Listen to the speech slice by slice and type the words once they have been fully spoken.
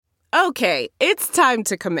Okay, it's time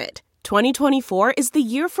to commit. 2024 is the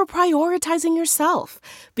year for prioritizing yourself.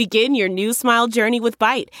 Begin your new smile journey with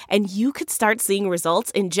Byte, and you could start seeing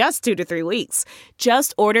results in just 2 to 3 weeks.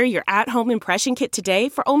 Just order your at-home impression kit today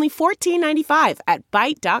for only $14.95 at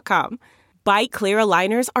Byte.com. Byte Clear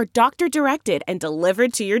aligners are doctor-directed and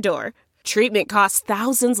delivered to your door. Treatment costs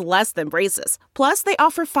thousands less than braces. Plus, they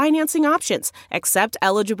offer financing options, accept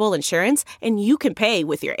eligible insurance, and you can pay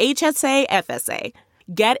with your HSA FSA.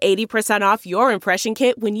 Get 80% off your impression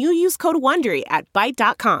kit when you use code WONDERY at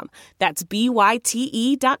Byte.com. That's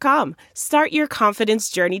BYTE.com. Start your confidence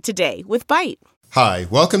journey today with Byte. Hi,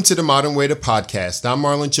 welcome to the Modern Waiter podcast. I'm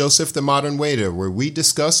Marlon Joseph, the Modern Waiter, where we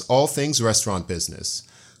discuss all things restaurant business.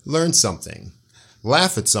 Learn something.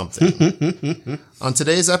 Laugh at something. On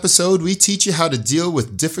today's episode, we teach you how to deal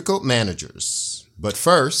with difficult managers. But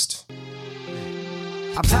first...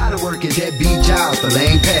 I'm tired of working deadbeat jobs for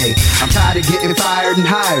lame pay. I'm tired of getting fired and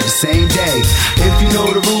hired the same day. If you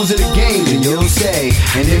know the rules of the game, then you'll stay.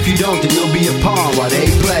 And if you don't, then you'll be a pawn while they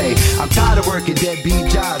play. I'm tired of working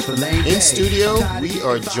deadbeat jobs for lame pay. In studio, we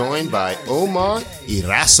are joined by Omar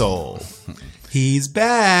Iraso. He's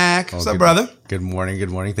back. What's up, brother? Good morning. Good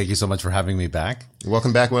morning. Thank you so much for having me back.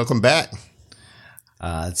 Welcome back. Welcome back.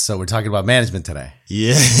 So we're talking about management today.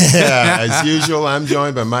 Yeah, as usual, I'm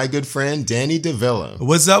joined by my good friend, Danny DeVilla.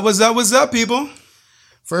 What's up? What's up? What's up, people?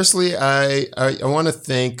 Firstly, I want to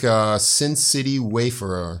thank Sin City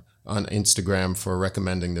Wayfarer on Instagram for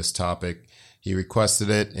recommending this topic. He requested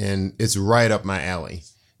it, and it's right up my alley.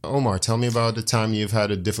 Omar, tell me about the time you've had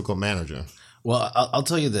a difficult manager. Well, I'll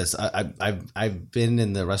tell you this. I've been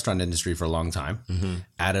in the restaurant industry for a long time. Mm-hmm.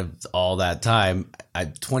 Out of all that time,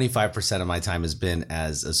 25% of my time has been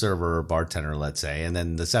as a server or bartender, let's say, and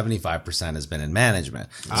then the 75% has been in management.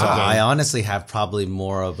 So I honestly have probably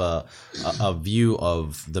more of a view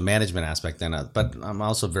of the management aspect but I'm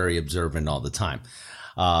also very observant all the time.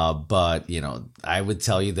 But you know, I would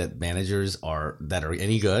tell you that managers that are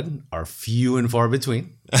any good are few and far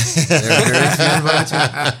between. They're very few and far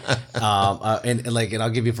between. And I'll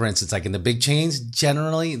give you, for instance, like in the big chains,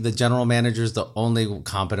 generally the general manager is the only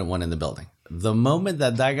competent one in the building. The moment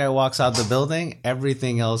that guy walks out the building,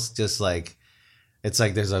 everything else just like, it's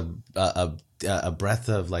like there's a breath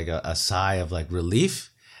of like a sigh of like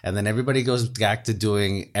relief, and then everybody goes back to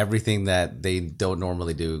doing everything that they don't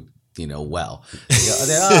normally do. Well, we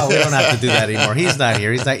don't have to do that anymore. He's not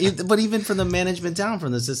here. He's not. But even from the management down,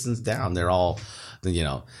 from the assistants down, they're all,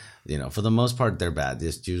 for the most part, they're bad.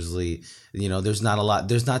 Just usually, there's not a lot.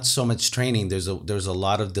 There's not so much training. There's a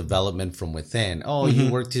lot of development from within. Oh, you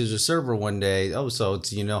worked as a server one day. Oh, so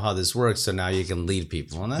you know how this works. So now you can lead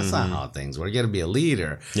people. And that's not how things work. You got to be a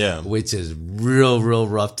leader. Yeah. Which is real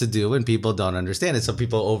rough to do, and people don't understand it. So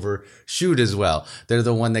people overshoot as well. They're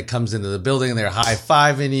the one that comes into the building and they're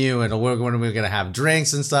high-fiving you, and we're going to have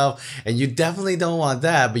drinks and stuff. And you definitely don't want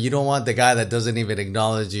that, but you don't want the guy that doesn't even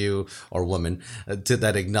acknowledge you, or woman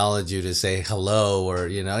that acknowledge you to say hello, or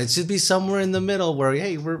it should be somewhere in the middle where,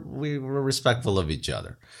 hey, we're respectful of each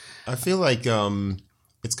other. I feel like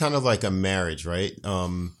it's kind of like a marriage, right?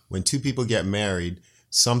 When two people get married,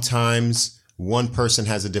 sometimes one person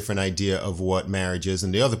has a different idea of what marriage is,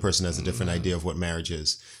 and the other person has a different idea of what marriage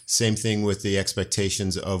is. Same thing with the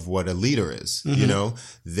expectations of what a leader is.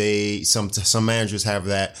 Some managers have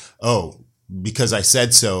that, because I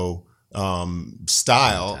said so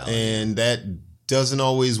style, and that doesn't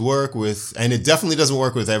always work and it definitely doesn't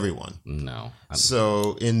work with everyone. No.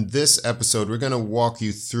 So in this episode, we're going to walk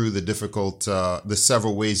you through the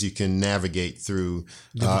several ways you can navigate through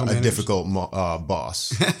a difficult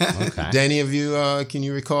boss. Okay. Danny, can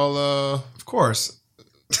you recall? Of course.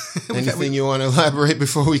 Anything you want to elaborate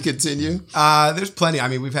before we continue? There's plenty. I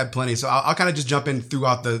mean, we've had plenty. So I'll kind of just jump in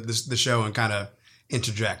throughout the show and kind of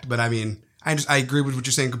interject. But I mean, I agree with what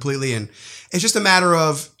you're saying completely. And it's just a matter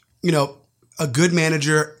of, a good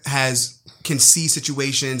manager can see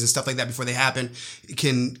situations and stuff like that before they happen,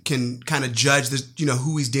 can kind of judge this,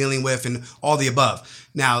 who he's dealing with and all the above.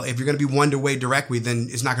 Now, if you're going to be one-way directly, then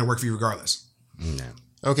it's not going to work for you regardless. Yeah.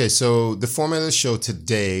 Okay, so the format of the show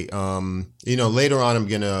today, later on I'm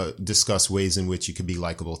going to discuss ways in which you could be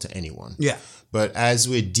likable to anyone. Yeah. But as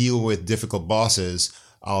we deal with difficult bosses,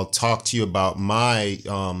 I'll talk to you about my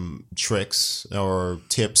tricks or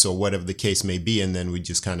tips or whatever the case may be, and then we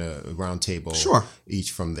just kind of round table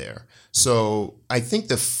each from there. So I think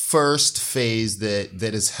the first phase that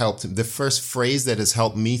has helped, the first phrase that has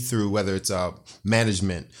helped me through, whether it's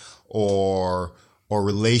management or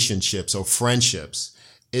relationships or friendships,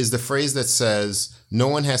 is the phrase that says, no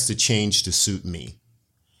one has to change to suit me.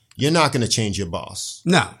 You're not going to change your boss.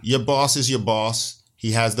 No. Your boss is your boss.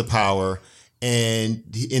 He has the power. And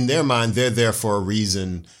in their mind, they're there for a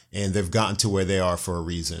reason, and they've gotten to where they are for a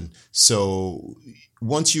reason. So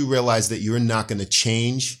once you realize that you're not going to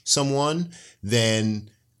change someone,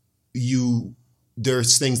 then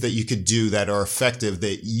there's things that you could do that are effective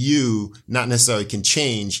that you not necessarily can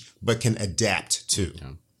change, but can adapt to. Yeah.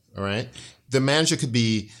 All right. The manager could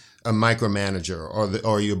be a micromanager,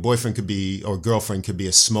 or your boyfriend could be, or girlfriend could be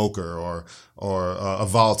a smoker, or a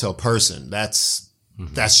volatile person. That's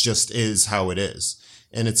just is how it is.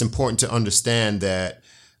 And it's important to understand that,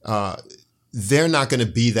 they're not going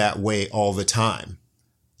to be that way all the time.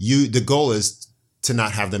 The goal is to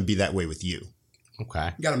not have them be that way with you.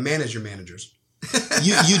 Okay. You got to manage your managers.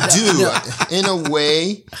 You do in a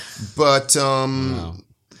way, but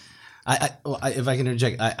if I can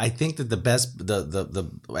interject, I think that the best,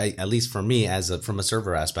 at least for me from a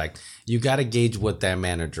server aspect, you got to gauge what that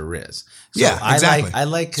manager is. So yeah, exactly. I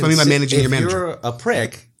like. So I mean by managing your manager. If you're a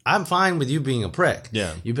prick, I'm fine with you being a prick.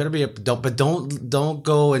 Yeah. You better be don't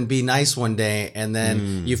go and be nice one day and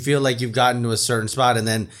then you feel like you've gotten to a certain spot and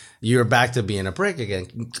then you're back to being a prick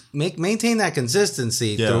again. Maintain that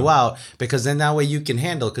consistency throughout, because then that way you can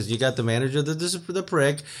handle, because you got the manager that is the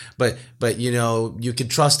prick, but you know, you can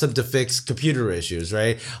trust him to fix computer issues,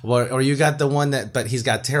 right? Or you got the one but he's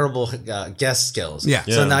got terrible guest skills. Yeah.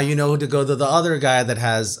 So now you know who to go to the other guy that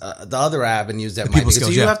has the other avenues that might be. So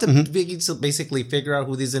you have to basically figure out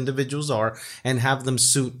who these individuals are and have them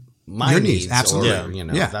suit my needs. Absolutely.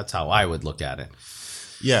 Or, that's how I would look at it.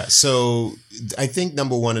 Yeah. So I think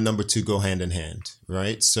number one and number two go hand in hand,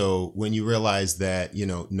 right? So when you realize that,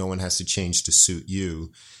 no one has to change to suit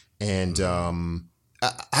you, and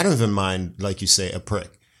I don't even mind, like you say, a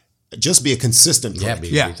prick. Just be a consistent prick.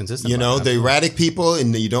 Be consistent. The erratic people,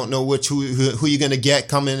 and you don't know who you're going to get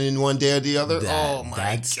coming in one day or the other.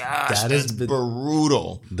 That's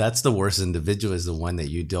brutal. That's the worst individual, is the one that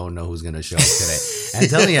you don't know who's going to show up today. And I'm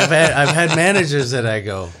telling you, I've had managers that I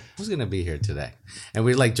go, who's going to be here today? And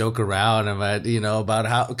we like joke around about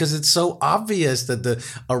how, because it's so obvious that the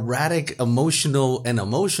erratic, emotional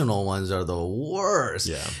ones are the worst.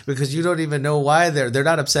 Yeah. Because you don't even know why they're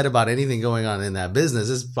not upset about anything going on in that business.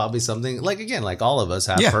 It's probably something like all of us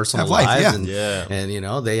have personal lives, and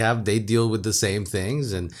they deal with the same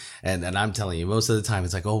things, and I'm telling you, most of the time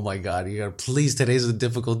it's like, oh my God, today's a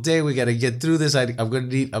difficult day. We got to get through this. I'm going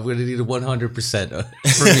to need 100%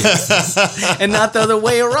 for me, and not the other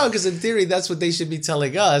way around. Because in theory, that's what they should be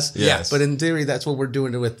telling us. Yes. But in theory, that's what we're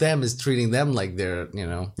doing with them, is treating them like they're,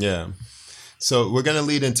 Yeah. So we're going to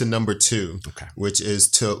lead into number two, which is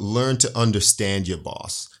to learn to understand your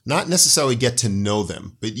boss. Not necessarily get to know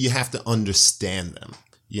them, but you have to understand them.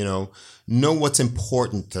 Know what's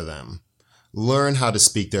important to them. Learn how to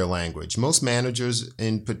speak their language. Most managers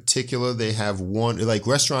in particular, they have like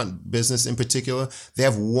restaurant business in particular, they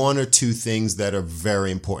have one or two things that are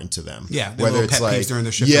very important to them. Yeah. Whether it's pet peeves during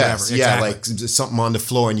the shift or whatever. Exactly. Yeah. Like something on the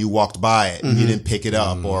floor and you walked by it and you didn't pick it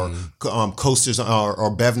up, or coasters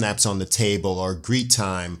or bev naps on the table, or greet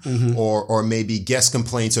time, or maybe guest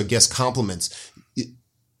complaints or guest compliments.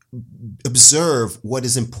 Observe what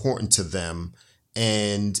is important to them.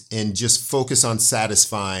 And just focus on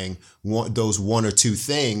satisfying those one or two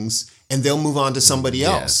things, and they'll move on to somebody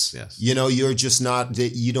else. Yes. You're just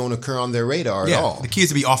you don't occur on their radar at all. The key is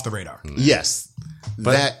to be off the radar. Yes.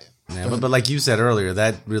 But like you said earlier,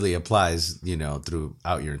 that really applies,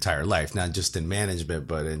 throughout your entire life, not just in management,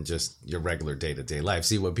 but in just your regular day-to-day life.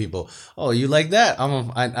 See what people, you like that?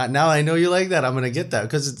 Now I know you like that. I'm going to get that,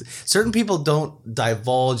 because certain people don't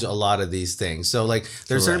divulge a lot of these things. So like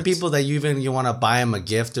there's certain people that you want to buy them a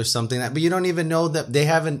gift or something, but you don't even know that they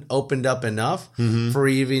haven't opened up enough for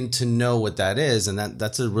even to know what that is. And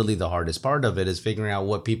that's really the hardest part of it, is figuring out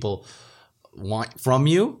what people want from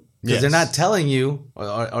you. Because they're not telling you,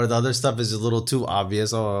 or the other stuff is a little too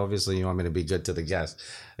obvious. Oh, obviously you want me to be good to the guest.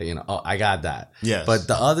 I got that. Yes. But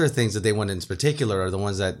the other things that they want in particular are the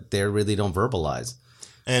ones that they really don't verbalize.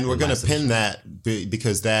 And we're going to pin that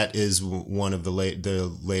because that is one of the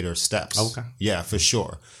later steps. Okay. Yeah, for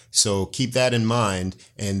sure. So keep that in mind,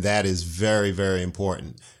 and that is very, very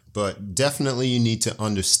important. But definitely you need to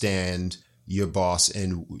understand your boss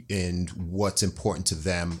and what's important to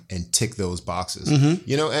them, and tick those boxes. And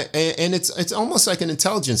it's almost like an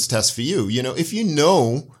intelligence test for you. If you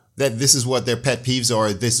know that this is what their pet peeves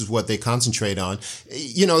are, this is what they concentrate on,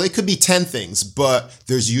 it could be 10 things, but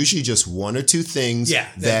there's usually just one or two things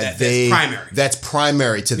that's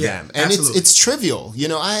primary to them. And it's trivial.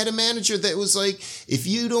 I had a manager that was like, if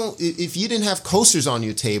you didn't have coasters on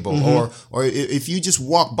your table, or if you just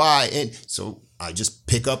walk by, and so I just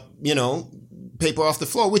pick up paper off the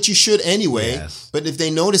floor, which you should anyway. Yes. But if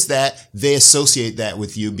they notice that, they associate that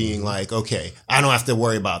with you being like, okay, I don't have to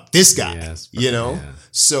worry about this guy, Yes. you know? Yeah.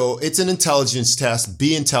 So it's an intelligence test.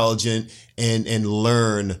 Be intelligent and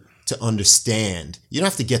learn to understand. You don't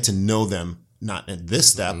have to get to know them, not at this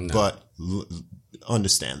step, but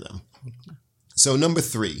understand them. So number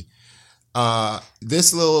 3.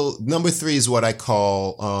 Number 3 is what I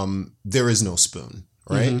call there is no spoon,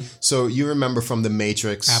 right? Mm-hmm. So you remember from The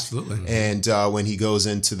Matrix. Absolutely. And when he goes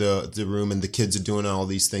into the room and the kids are doing all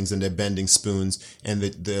these things and they're bending spoons and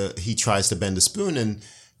he tries to bend a spoon and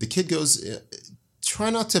the kid goes, try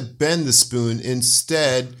not to bend the spoon.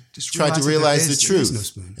 Instead, just try to realize the truth. No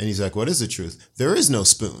spoon. And he's like, what is the truth? There is no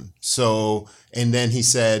spoon. So, and then he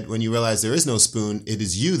said, when you realize there is no spoon, it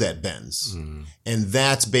is you that bends. Mm. And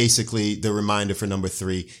that's basically the reminder for number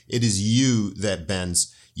 3. It is you that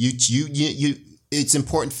bends. It's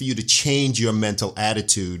important for you to change your mental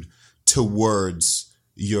attitude towards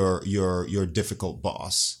your difficult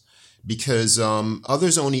boss. Because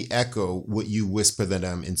others only echo what you whisper to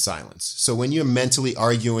them in silence. So when you're mentally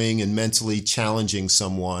arguing and mentally challenging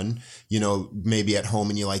someone, you know, maybe at home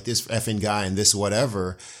and you're like, this effing guy and this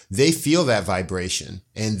whatever, they feel that vibration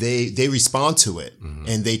and they respond to it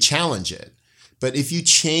and they challenge it. But if you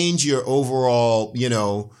change your overall, you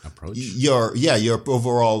know, approach, your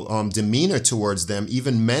overall demeanor towards them,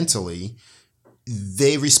 even mentally,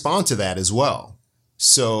 they respond to that as well.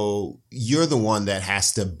 So you're the one that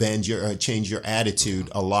has to change your attitude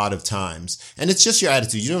a lot of times. And it's just your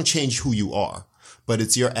attitude. You don't change who you are, but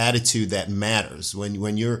it's your attitude that matters. When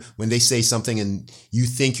they say something and you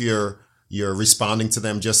think you're responding to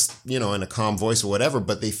them just, you know, in a calm voice or whatever,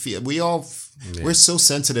 but they feel, we're so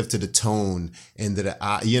sensitive to the tone and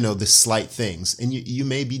the slight things. And you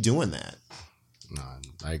may be doing that. No,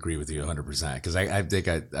 I agree with you 100% because I think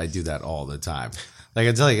I do that all the time. Like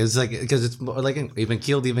I tell you, it's like, because it's like even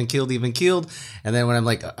keeled. And then when I'm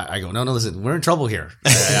like, I go, no, listen, we're in trouble here.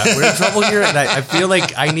 We're in trouble here. And I feel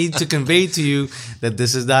like I need to convey to you that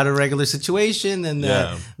this is not a regular situation. And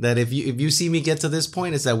that if you see me get to this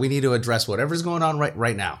point, it's that we need to address whatever's going on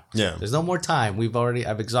right now. Yeah. There's no more time.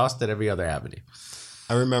 I've exhausted every other avenue.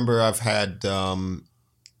 I remember I've had,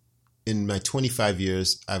 in my 25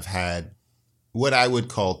 years, I've had what I would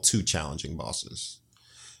call 2 challenging bosses.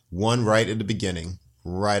 One right at the beginning,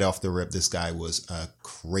 right off the rip, this guy was a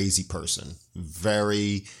crazy person,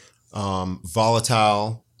 very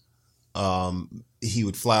volatile. He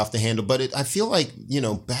would fly off the handle. But I feel like, you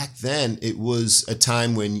know, back then it was a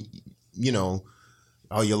time when, you know,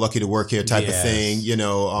 oh, you're lucky to work here type of thing. You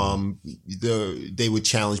know, they would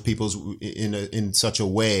challenge people in such a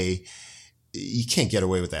way. You can't get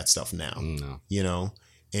away with that stuff now, you know.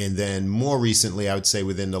 And then more recently, I would say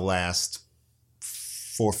within the last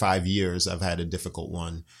 4 or 5 years, I've had a difficult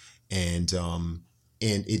one. And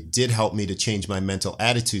it did help me to change my mental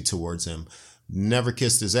attitude towards him. Never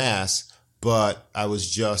kissed his ass, but I was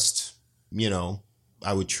just, you know,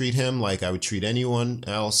 I would treat him like I would treat anyone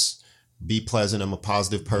else, be pleasant. I'm a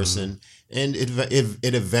positive person. And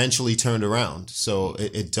it eventually turned around. So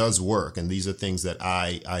it does work. And these are things that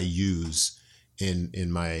I use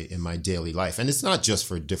in my daily life. And it's not just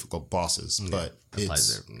for difficult bosses, but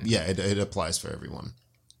it applies for everyone.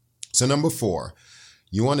 So number 4,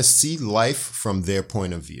 you want to see life from their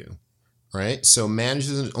point of view, right? So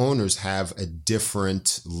managers and owners have a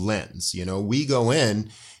different lens. You know, we go in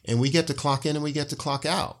and we get to clock in and we get to clock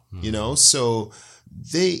out, you know? So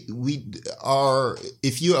if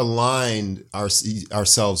you align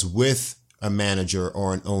ourselves with a manager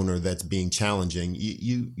or an owner that's being challenging,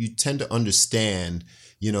 you tend to understand,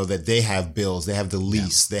 you know, that they have bills, they have the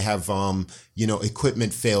lease, they have, you know,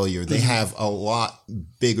 equipment failure. They have a lot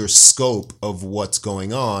bigger scope of what's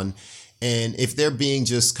going on. And if they're being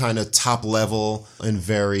just kind of top level and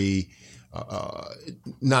very,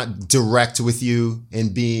 not direct with you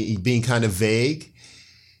and being kind of vague,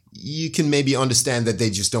 you can maybe understand that they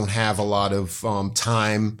just don't have a lot of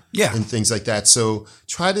time and things like that. So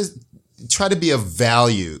try to be of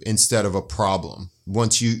value instead of a problem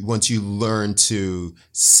once you learn to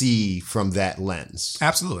see from that lens.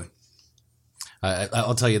 Absolutely.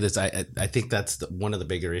 I'll tell you this. I think that's one of the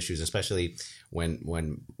bigger issues, especially when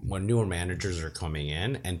newer managers are coming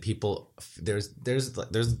in and people there's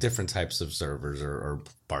different types of servers or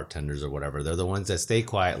bartenders or whatever. They're the ones that stay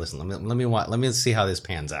quiet. Listen, let me see how this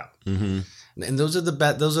pans out. Mm-hmm. And those are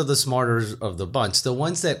the smarter of the bunch. The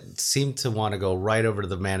ones that seem to want to go right over to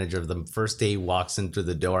the manager the first day he walks in through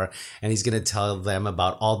the door, and he's going to tell them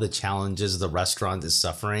about all the challenges the restaurant is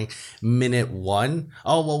suffering. Minute one,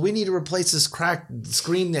 oh well, we need to replace this cracked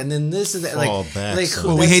screen, and then this and that. Well,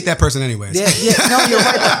 we hate that person anyways. Yeah, no, you're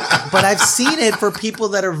right. But I've seen it for people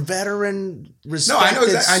that are veteran, respected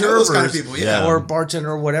servers, I know those kind of people, or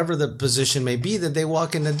bartender or whatever the position may be. That they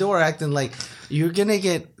walk in the door acting like you're gonna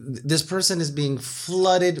get this person is being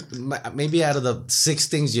flooded. Maybe out of the 6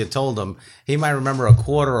 things you told him, he might remember a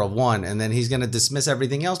quarter of one, and then he's gonna dismiss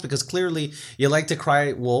everything else because clearly you like to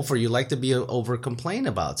cry wolf or you like to be over complain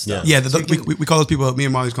about stuff. Yeah, we call those people. Me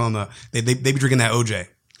and Molly's call them they be drinking that OJ.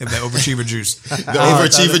 They have that overachiever juice. The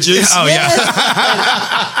overachiever juice. Oh yeah.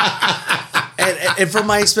 And from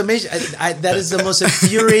my explanation, that is the most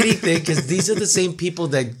infuriating thing because these are the same people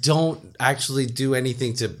that don't actually do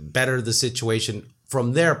anything to better the situation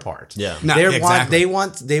from their part. Yeah, they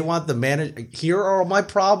want the manager. Here are all my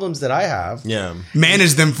problems that I have. Yeah,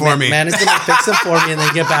 manage them for me. Manage them, fix them for me, and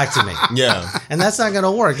then get back to me. Yeah, and that's not going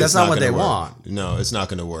to work. That's not what they want. No, it's not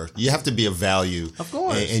going to work. You have to be of value, of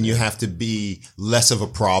course, and you have to be less of a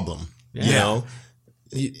problem. Yeah. You know.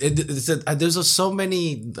 There's so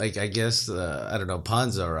many, like, I guess, I don't know,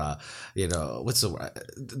 puns or, what's the word?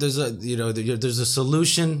 There's a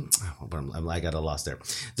solution. I got lost there.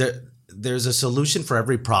 There's a solution for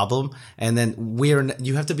every problem. And then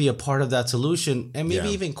you have to be a part of that solution and maybe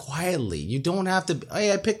even quietly. You don't have to,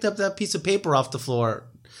 hey, I picked up that piece of paper off the floor.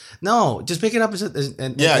 No, just pick it up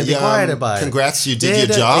and be quiet about it. Congrats, you did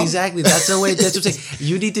your job. Exactly. That's the way. That's what I'm saying.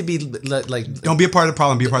 You need to be like. Don't be a part of the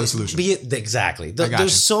problem. Be a part of the solution. Exactly.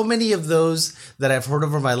 There's so many of those that I've heard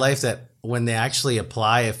over my life that when they actually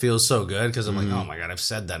apply, it feels so good because I'm like, oh my God, I've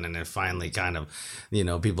said that, and then finally, kind of,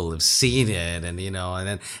 people have seen it,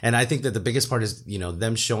 and I think that the biggest part is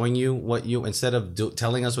them showing you what you instead of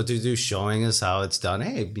telling us what to do, showing us how it's done.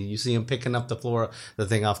 Hey, you see him picking up the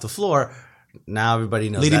thing off the floor. Now everybody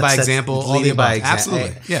knows. Leading by example.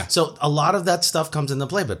 Absolutely. Yeah. So a lot of that stuff comes into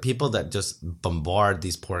play, but people that just bombard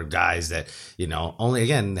these poor guys that, only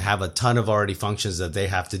again have a ton of already functions that they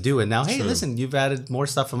have to do. And now, hey, listen, you've added more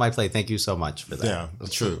stuff on my plate. Thank you so much for that. Yeah,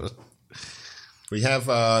 that's true. We have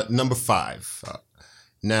number 5.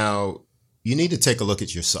 Now, you need to take a look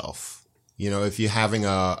at yourself. If you're having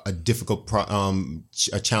a difficult,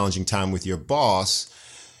 a challenging time with your boss,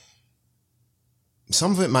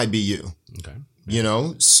 some of it might be you. Okay.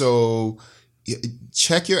 So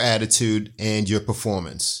check your attitude and your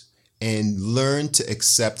performance and learn to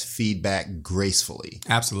accept feedback gracefully.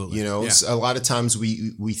 Absolutely. So a lot of times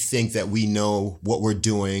we think that we know what we're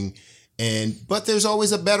doing, but there's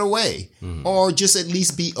always a better way, or just at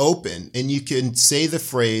least be open and you can say the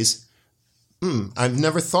phrase, I've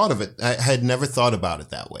never thought of it. I had never thought about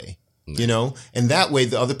it that way, and that way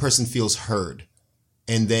the other person feels heard.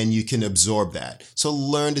 And then you can absorb that. So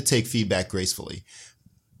learn to take feedback gracefully.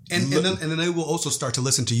 And then they will also start to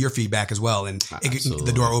listen to your feedback as well. And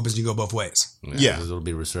the door opens and you go both ways. Yeah. It'll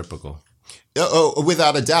be reciprocal. Oh,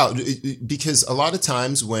 without a doubt. Because a lot of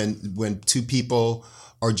times when two people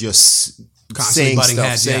are just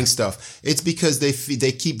saying stuff, it's because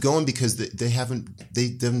they keep going because they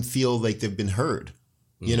didn't feel like they've been heard.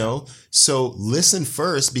 So listen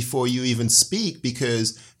first before you even speak,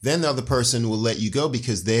 because then the other person will let you go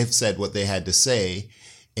because they've said what they had to say.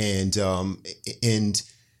 And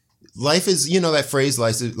life is, that phrase,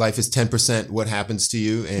 life is 10% what happens to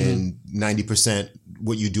you and 90%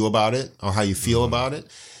 what you do about it or how you feel about it.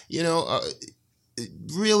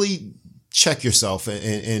 Really check yourself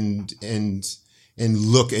and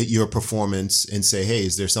look at your performance and say, hey,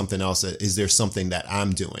 is there something else? Is there something that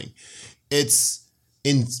I'm doing?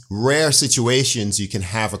 In rare situations, you can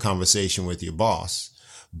have a conversation with your boss.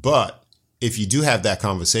 But if you do have that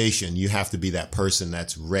conversation, you have to be that person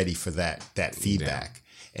that's ready for that feedback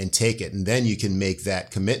and take it. And then you can make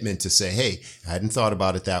that commitment to say, hey, I hadn't thought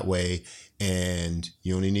about it that way. And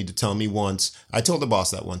you only need to tell me once. I told the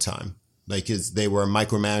boss that one time, they were a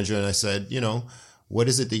micromanager. And I said, what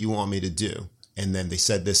is it that you want me to do? And then they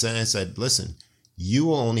said this. And I said, listen, you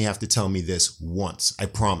will only have to tell me this once. I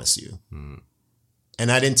promise you. And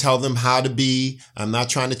I didn't tell them how to be. I'm not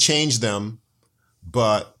trying to change them.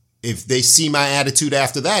 But if they see my attitude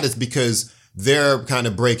after that, it's because they're kind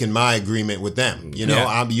of breaking my agreement with them. You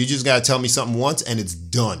just got to tell me something once and it's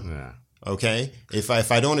done. Yeah. Okay. If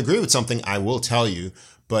I don't agree with something, I will tell you,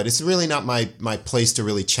 but it's really not my place to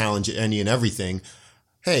really challenge any and everything.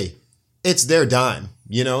 Hey, it's their dime.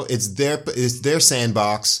 It's their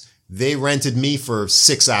sandbox. they rented me for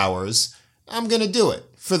 6 hours, I'm going to do it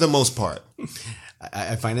for the most part.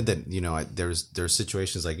 I find it that, there's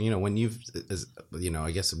situations like, when you've,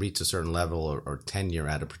 I guess reached a certain level or tenure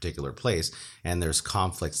at a particular place, and there's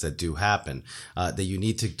conflicts that do happen, that you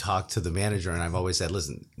need to talk to the manager. And I've always said,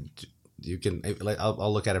 listen, you can,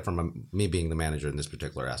 I'll look at it from me being the manager in this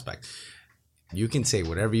particular aspect. You can say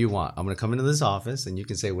whatever you want. I'm going to come into this office and you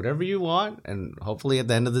can say whatever you want. And hopefully at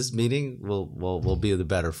the end of this meeting, we'll be the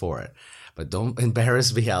better for it. But don't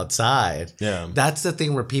embarrass me outside. Yeah. That's the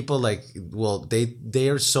thing where people they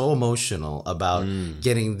are so emotional about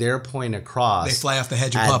getting their point across. They fly off the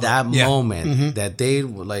hedge in at public. that moment that they,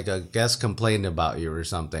 like a guest complained about you or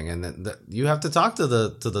something. And then you have to talk to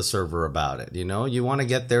the server about it. You want to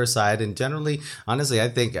get their side. And generally, honestly, I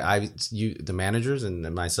think the managers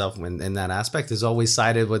and myself in that aspect is always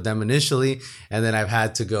sided with them initially. And then I've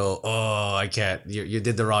had to go, oh, I can't, you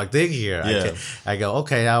did the wrong thing here. Yeah. I go,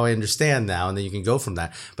 okay, now I understand now, and then you can go from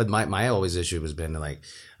that. But my always issue has been like,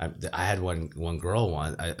 I had one girl,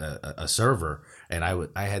 a server, and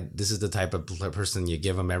I had, this is the type of person, you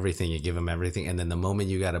give them everything, and then the moment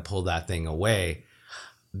you got to pull that thing away,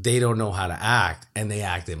 they don't know how to act, and they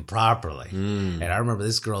act improperly. And I remember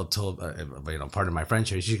this girl told, pardon my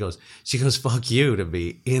French here, she goes, fuck you, to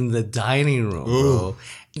be in the dining room, bro.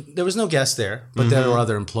 There was no guest there, but there were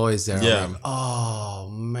other employees there. Yeah. Like, oh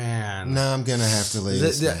man. No, I'm gonna have to lay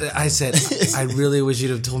this back. I said, I really wish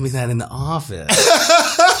you'd have told me that in the office.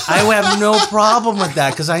 I would have no problem with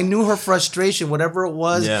that because I knew her frustration, whatever it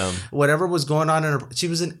was, whatever was going on in her. She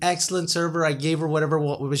was an excellent server. I gave her whatever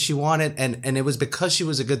she wanted, and it was because she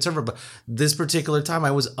was a good server. But this particular time,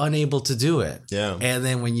 I was unable to do it. Yeah. And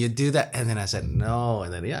then when you do that, and then I said no,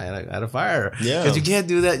 and then I had to fire her. Yeah. Because you can't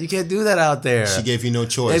do that. You can't do that out there. She gave you no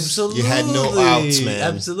choice. Absolutely. You had no outs,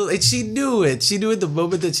 man. Absolutely. And she knew it. She knew it the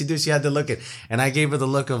moment that she did. She had to look at, and I gave her the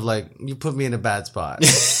look of like, you put me in a bad spot.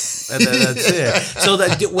 And that's it. So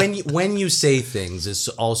that when you say things is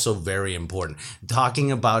also very important.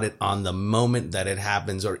 Talking about it on the moment that it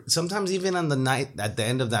happens, or sometimes even on the night at the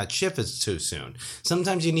end of that shift is too soon.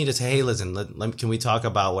 Sometimes you need to say, hey, listen, can we talk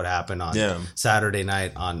about what happened on Saturday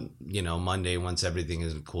night on Monday once everything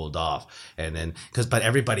is cooled off, and then but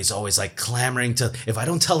everybody's always like clamoring to, if I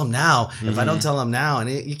don't tell them now, and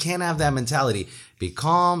you can't have that mentality. Be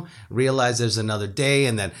calm, realize there's another day,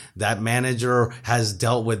 and that manager has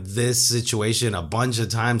dealt with this situation a bunch of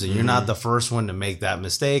times, and you're not the first one to make that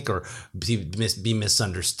mistake or be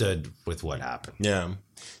misunderstood with what happened. Yeah.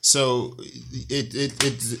 So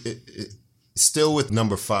it still with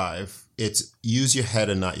number 5, it's use your head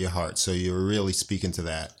and not your heart. So you're really speaking to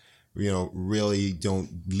that. Really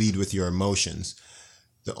don't lead with your emotions.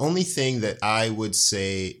 The only thing that I would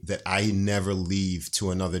say that I never leave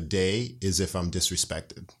to another day is if I'm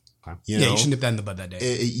disrespected. Okay. You shouldn't have done about that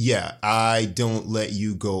day. I don't let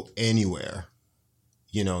you go anywhere.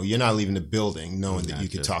 You're not leaving the building knowing that you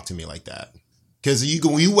could talk to me like that. Because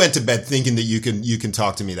you went to bed thinking that you can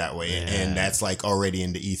talk to me that way, and that's like already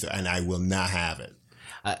in the ether, and I will not have it.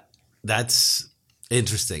 That's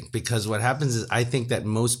interesting, because what happens is I think that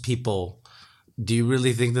most people. Do you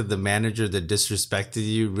really think that the manager that disrespected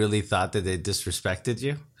you really thought that they disrespected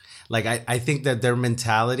you? Like, I think that their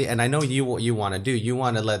mentality, and I know what you want to do, you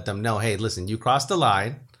want to let them know, hey, listen, you crossed the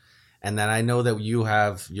line, and then I know that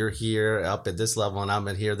you're here up at this level and I'm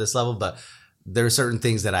at here this level, but there are certain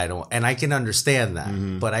things that I don't, and I can understand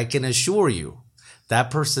that, but I can assure you that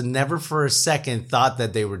person never for a second thought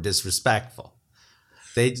that they were disrespectful.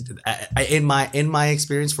 In my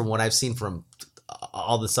experience, from what I've seen from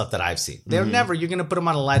all the stuff that I've seen, they're never, you're going to put them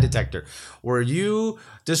on a lie detector. Were you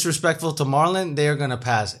disrespectful to Marlon? They're going to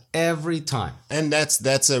pass every time. And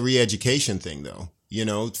that's a re-education thing though,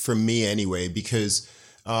 for me anyway, because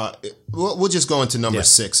we'll just go into number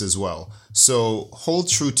 6 as well. So hold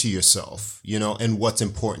true to yourself, and what's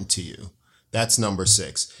important to you. That's number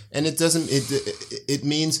 6. And it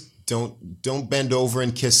means don't bend over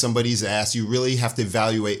and kiss somebody's ass. You really have to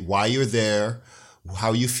evaluate why you're there,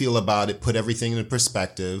 how you feel about it, put everything in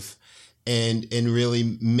perspective, and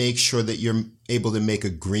really make sure that you're able to make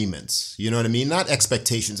agreements. You know what I mean? Not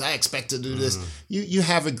expectations. I expect to do this. You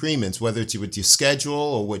have agreements, whether it's with your schedule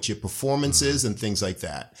or what your performance is and things like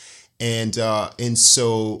that. And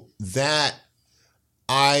so that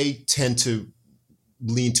I tend to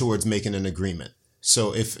lean towards making an agreement.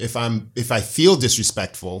 So if I feel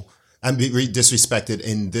disrespectful, I'm disrespected,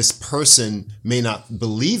 and this person may not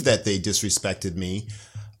believe that they disrespected me,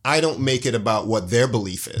 I don't make it about what their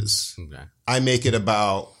belief is. Okay. I make it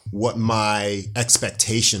about what my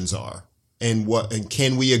expectations are, and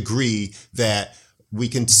can we agree that we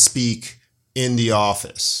can speak in the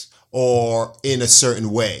office, or in a certain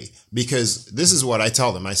way. Because this is what I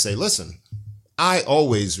tell them. I say, listen, I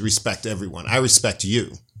always respect everyone. I respect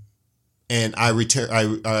you. And I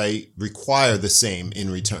require the same in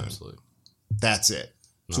return. Absolutely. That's it.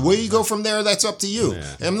 So where you go from there, that's up to you.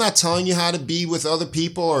 Yeah. I'm not telling you how to be with other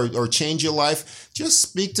people or change your life. Just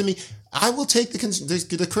speak to me. I will take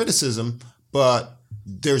the criticism, but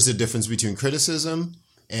there's a difference between criticism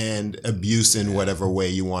and abuse in whatever way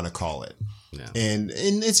you want to call it. Yeah. And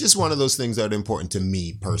it's just one of those things that are important to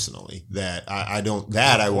me personally that I won't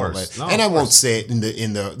let, and I won't say it in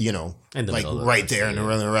the you know, like right there in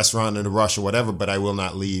the restaurant in the rush or whatever, but I will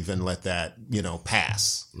not leave and let that, you know,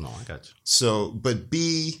 pass. No, I got you. So, but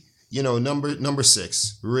you know, number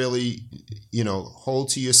 6, really, you know, hold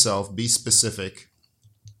to yourself, be specific,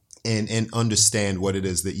 and understand what it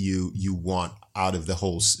is that you want out of the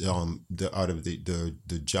whole, out of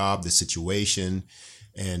the job, the situation,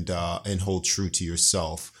 and hold true to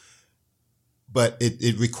yourself. But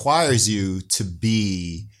it requires you to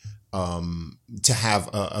be, to have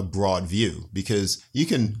a broad view, because you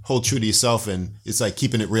can hold true to yourself and it's like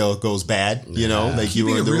keeping it real goes bad, you know, like keeping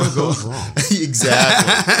you were in the real goes wrong.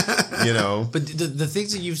 Exactly. You know, but the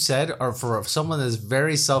things that you've said are for someone that's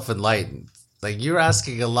very self-enlightened. Like you're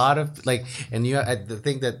asking a lot of I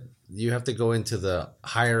think that you have to go into the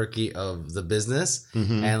hierarchy of the business,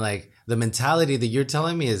 and like the mentality that you're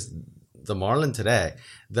telling me is the Marlon today.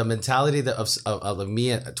 The mentality of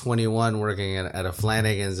me at 21 working at a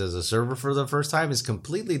Flanagan's as a server for the first time is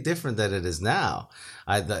completely different than it is now.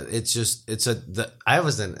 I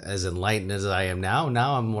wasn't as enlightened as I am now.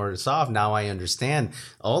 Now I'm more soft. Now I understand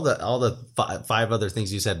all the 5 other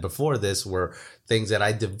things you said before this were things that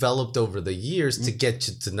I developed over the years to get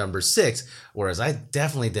to number 6, whereas I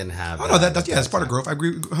definitely didn't have. Oh no, that's part of growth. I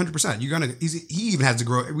agree 100%. He even has to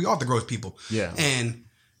grow. We all have to grow as people. Yeah.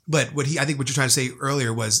 But I think what you're trying to say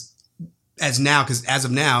earlier was, as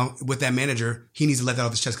of now, with that manager, he needs to let that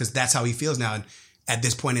off his chest because that's how he feels now. And at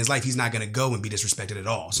this point in his life, he's not going to go and be disrespected at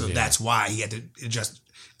all. So that's why he had to just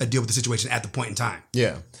deal with the situation at the point in time.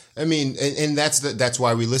 Yeah. I mean, and that's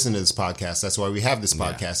why we listen to this podcast. That's why we have this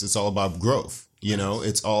podcast. It's all about growth. You know,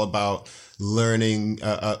 it's all about learning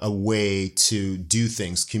a way to do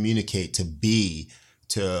things, communicate, and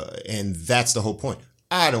that's the whole point.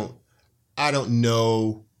 I don't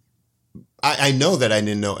know. I know that I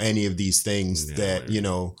didn't know any of these things you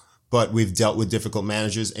know, but we've dealt with difficult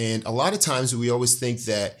managers. And a lot of times we always think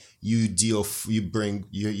that you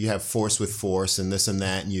have force with force and this and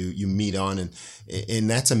that, and you meet on and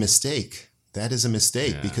that's a mistake. That is a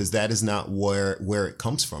mistake because that is not where it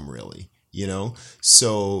comes from really, you know?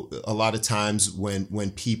 So a lot of times when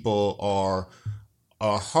people are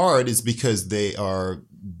hard is because they are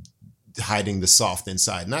hiding the soft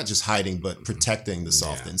inside, not just hiding, but protecting the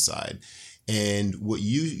soft inside. And what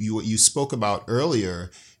you spoke about earlier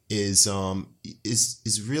is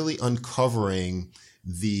really uncovering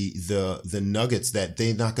the nuggets that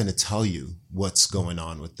they're not going to tell you what's going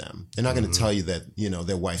on with them. They're not going to tell you that, you know,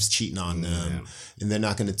 their wife's cheating on them, and they're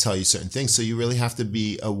not going to tell you certain things. So you really have to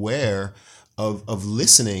be aware of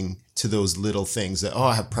listening to those little things that,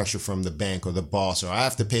 I have pressure from the bank or the boss, or I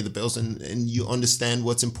have to pay the bills, and you understand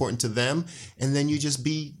what's important to them, and then you just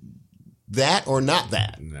be that or not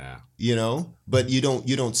that. You know, but you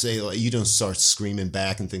don't say, like, you don't start screaming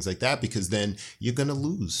back and things like that, because then you're gonna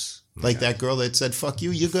lose. Like that girl that said "fuck you,"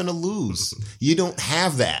 you're gonna lose. You don't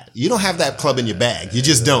have that. You don't have that club in your bag. You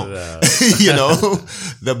just don't. You know,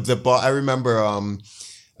 the I remember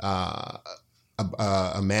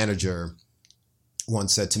a manager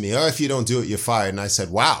once said to me, if you don't do it, you're fired. And I said,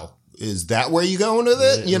 wow, is that where you're going with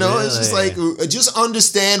it? You know, it's just like, just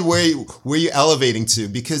understand where you're elevating to,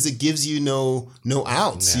 because it gives you no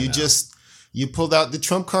outs. You pulled out the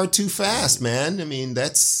trump card too fast, man. I mean,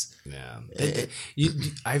 that's...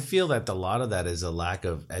 I feel that a lot of that is a lack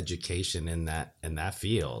of education in that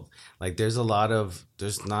field. Like there's not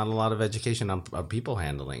a lot of education on people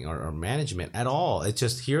handling or management at all. It's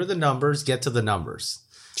just, here are the numbers, get to the numbers.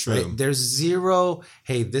 True. Right? There's zero,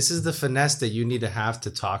 hey, this is the finesse that you need to have to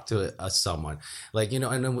talk to someone. Like, you know,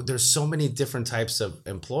 and then there's so many different types of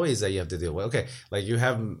employees that you have to deal with. Okay, like you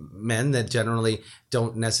have men that generally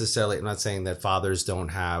don't necessarily, I'm not saying that fathers don't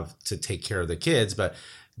have to take care of the kids, but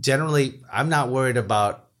generally I'm not worried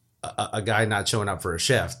about a guy not showing up for a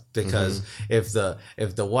shift, because if the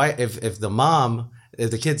mom if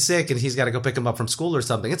the kid's sick and he's got to go pick him up from school or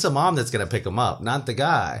something, it's a mom that's going to pick him up, not the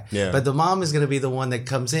guy. Yeah. But the mom is going to be the one that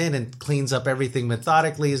comes in and cleans up everything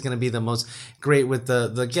methodically, is going to be the most great with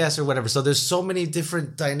the guests or whatever. So there's so many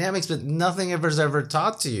different dynamics, but nothing ever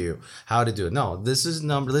taught to you how to do it. No, this is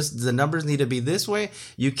the numbers need to be this way.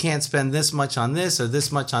 You can't spend this much on this or this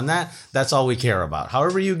much on that. That's all we care about.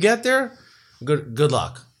 However you get there, good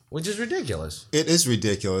luck, which is ridiculous. It is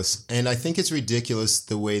ridiculous. And I think it's ridiculous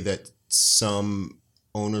the way that some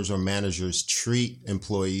owners or managers treat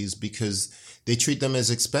employees, because they treat them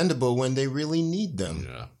as expendable when they really need them.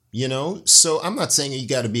 Yeah. You know, so I'm not saying you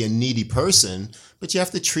got to be a needy person, but you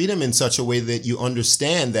have to treat them in such a way that you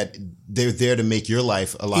understand that they're there to make your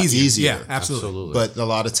life a lot easier. Yeah, absolutely. But a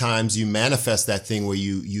lot of times you manifest that thing where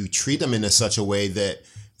you treat them in such a way that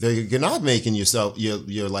you're not making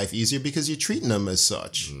your life easier because you're treating them as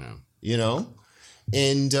such. No. You know,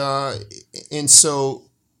 and so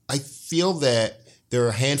I feel that there are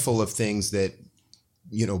a handful of things that,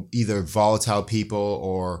 you know, either volatile people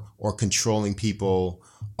or controlling people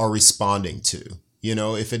are responding to. You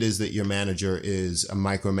know, if it is that your manager is a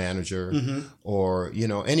micromanager or, you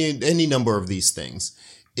know, any number of these things,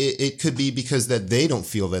 it could be because that they don't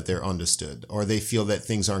feel that they're understood, or they feel that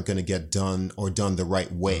things aren't going to get done or done the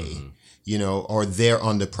right way, you know, or they're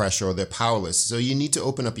under pressure or they're powerless. So you need to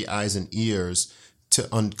open up your eyes and ears to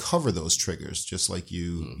uncover those triggers, just like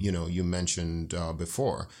you mentioned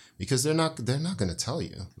before, because they're not going to tell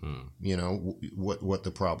you, you know, what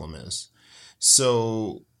the problem is.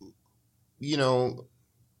 So, you know,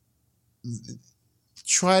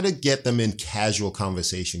 try to get them in casual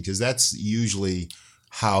conversation, because that's usually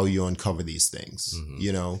how you uncover these things,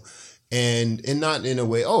 you know, and not in a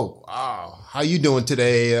way, how you doing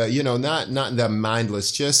today? You know, not in that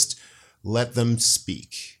mindless, just let them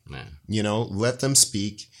speak. You know, let them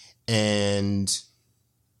speak, and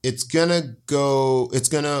we're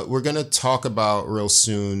gonna talk about real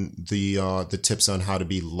soon the tips on how to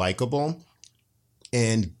be likable,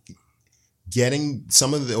 and getting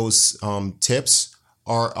some of those tips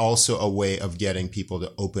are also a way of getting people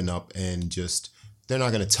to open up, and just, they're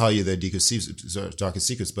not going to tell you their darkest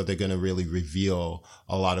secrets, but they're going to really reveal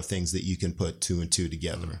a lot of things that you can put two and two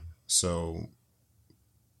together. So,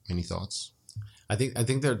 any thoughts? I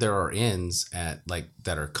think there are ins that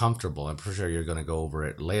are comfortable. I'm pretty sure you're going to go over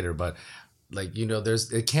it later, but like, you know,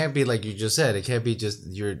 it can't be like you just said. It can't be just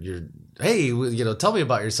you're hey, you know, tell me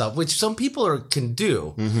about yourself, which some people can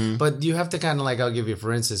do, but you have to kind of like, I'll give you,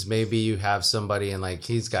 for instance, maybe you have somebody and like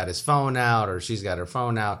he's got his phone out or she's got her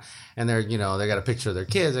phone out, and they're, you know, they got a picture of their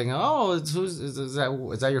kids and go, oh, is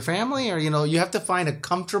that your family? Or, you know, you have to find a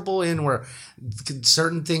comfortable in where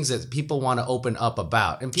certain things that people want to open up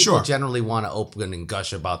about, and people generally want to open and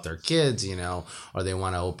gush about their kids, you know, or they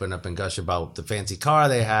want to open up and gush about the fancy car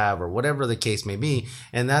they have or whatever the case may be.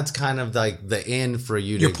 And that's kind of like the in for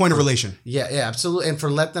you your point of relation. Yeah, absolutely. And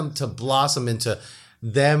let them to blossom into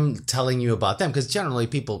them telling you about them, because generally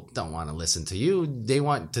people don't want to listen to you. They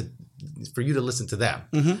want for you to listen to them,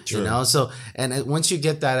 you know? So, and once you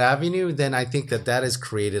get that avenue, then I think that has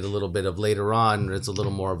created a little bit of later on, it's a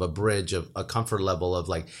little more of a bridge of a comfort level of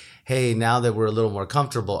like, hey, now that we're a little more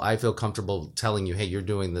comfortable, I feel comfortable telling you, hey, you're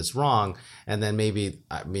doing this wrong. And then maybe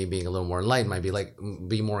me being a little more enlightened might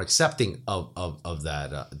be more accepting of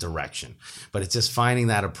that direction. But it's just finding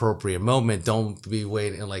that appropriate moment. Don't be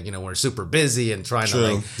waiting, like, you know, we're super busy and trying to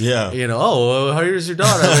like, you know, oh, here's your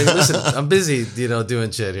daughter. Like, listen, I'm busy, you know,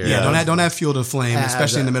 doing shit here. Yeah, don't have fuel to flame,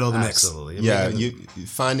 especially in the middle of the mix. Absolutely. Yeah,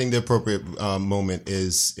 finding the appropriate moment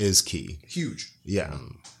is key. Huge. Yeah.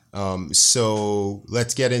 So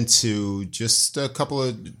let's get into just a couple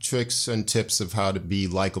of tricks and tips of how to be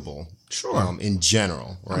likable. Sure. In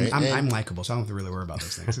general, right? I'm likable, so I don't have to really worry about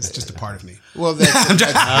those things. It's just a part of me. Well,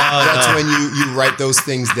 that's when you write those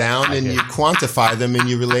things down and you quantify them and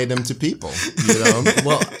you relate them to people. You know.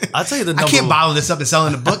 Well, I'll tell you the number. I can't bottle this up and sell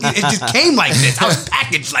in a book. It just came like this. I was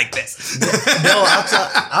packaged like this. No,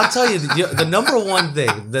 I'll tell you the number one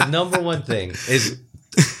thing. The number one thing is,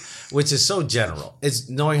 which is so general, is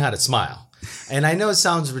knowing how to smile. And I know it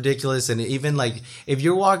sounds ridiculous, and even like if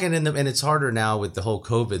you're walking in and it's harder now with the whole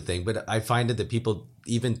COVID thing, but I find it that people,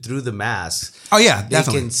 even through the masks, they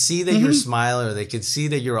can see that you're smiling, or they can see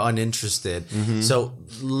that you're uninterested. So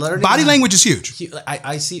learning body language is huge.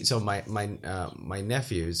 I see. So my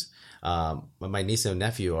nephews, my niece and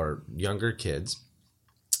nephew are younger kids.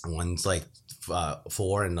 One's like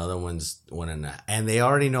 4, and another one's 1.5, and they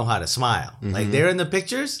already know how to smile. Like they're in the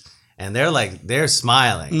pictures. And they're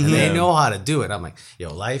smiling and they know how to do it. I'm like,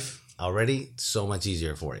 yo, life, already so much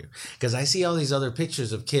easier for you. Because I see all these other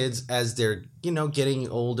pictures of kids as they're, getting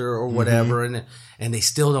older or whatever, and they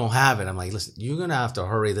still don't have it. I'm like, listen, you're going to have to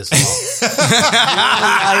hurry this along.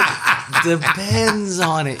 Your life depends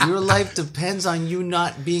on it. Your life depends on you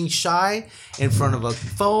not being shy in front of a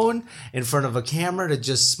phone, in front of a camera, to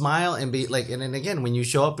just smile and be like, and then again, when you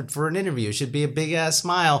show up for an interview, it should be a big ass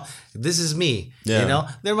smile. This is me.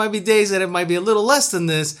 Yeah. There might be days that it might be a little less than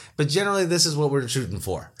this, but generally this is what we're shooting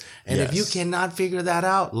for. And if you cannot figure that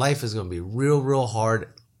out, life is going to be real, real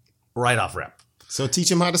hard right off rip. So teach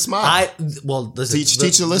them how to smile.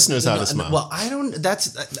 Teach the listeners how to smile. Well,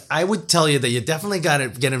 I would tell you that you definitely got to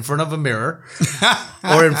get in front of a mirror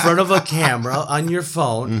or in front of a camera on your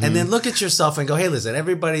phone, and then look at yourself and go, hey, listen,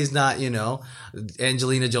 everybody's not,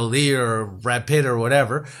 Angelina Jolie or Brad Pitt or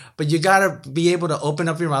whatever, but you got to be able to open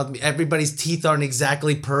up your mouth. Everybody's teeth aren't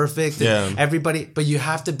exactly perfect. But you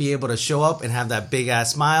have to be able to show up and have that big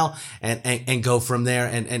ass smile and go from there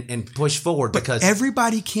and push forward. But because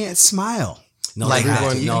everybody can't smile. No, like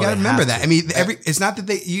that. You got to remember that. To. I mean, it's not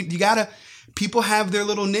that you gotta. People have their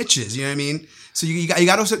little niches. You know what I mean? So you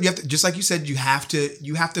got also, you have to, just like you said, you have to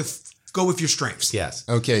go with your strengths. Yes.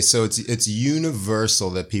 Okay, so it's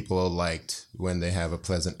universal that people are liked when they have a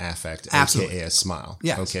pleasant affect, Absolutely. aka a smile.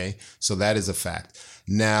 Yes. Okay, so that is a fact.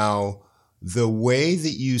 Now, the way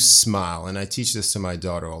that you smile, and I teach this to my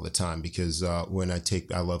daughter all the time because I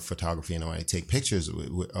love photography, and when I take pictures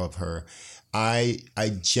of her, I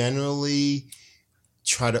generally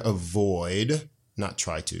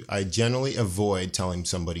I generally avoid telling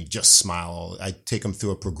somebody just smile. I take them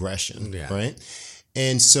through a progression, right?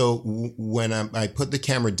 And so when I put the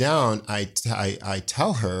camera down, I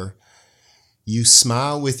tell her, you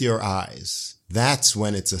smile with your eyes. That's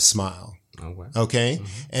when it's a smile. Okay.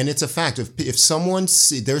 And it's a fact. If someone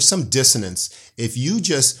there's some dissonance. If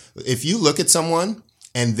you look at someone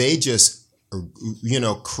and they just,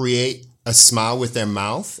 create a smile with their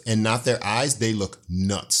mouth and not their eyes, they look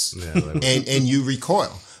nuts. And you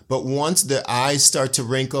recoil. But once the eyes start to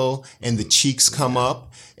wrinkle and the cheeks come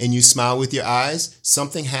up and you smile with your eyes,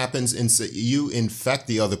 something happens and you infect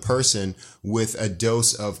the other person with a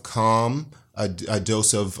dose of calm, a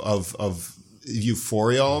dose of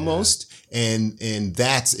euphoria almost. And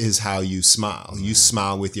that is how you smile. You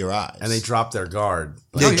smile with your eyes. And they drop their guard.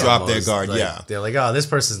 They drop their guard, They're like, oh, this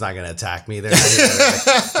person's not going to attack me. They're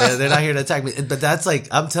not here to attack me. But that's like,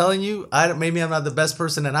 I'm telling you, maybe I'm not the best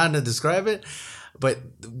person and I'm to describe it, but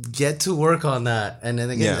get to work on that. And then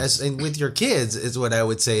again, and with your kids is what I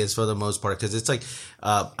would say is for the most part. Because it's like,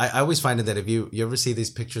 I always find it that if you ever see these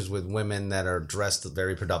pictures with women that are dressed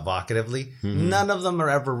very provocatively, none of them are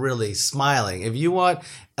ever really smiling. If you want,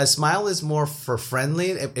 a smile is more for friendly.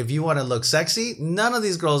 If you want to look sexy, none of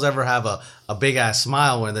these girls ever have a big ass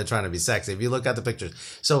smile when they're trying to be sexy. If you look at the pictures.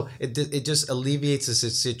 So it just alleviates the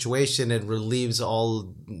situation. It relieves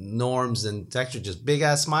all norms and texture. Just big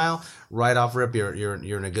ass smile, right off rip, you're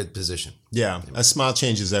in a good position. Yeah. A smile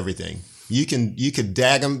changes everything. You could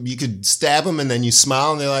dag them, you could stab them, and then you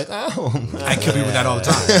smile, and they're like, "Oh." I kill people with that all the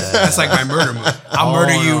time. That's like my murder move. I'll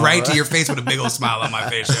murder you right to your face with a big old smile on my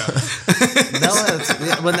face. And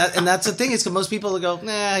that's the thing is, because most people will go,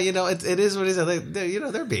 "Nah, it is what it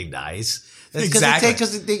is." They're being nice. Exactly.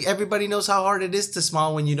 Because everybody knows how hard it is to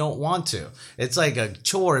smile when you don't want to. It's like a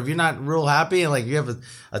chore. If you're not real happy and like you have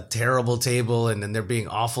a terrible table and then they're being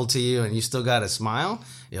awful to you and you still got to smile,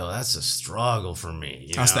 that's a struggle for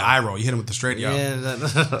me. That's the eye roll. You hit him with the straight,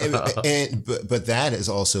 But that is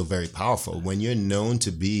also very powerful. When you're known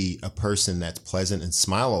to be a person that's pleasant and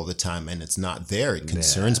smile all the time and it's not there, it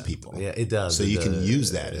concerns people. Yeah, it does. So you can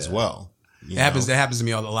use that as well. It happens to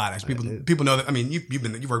me a lot. People know that. I mean, you've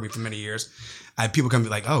worked with me for many years. People come be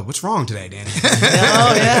like, "Oh, what's wrong today, Danny?"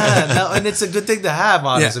 And it's a good thing to have.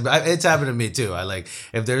 Honestly, it's happened to me too. I like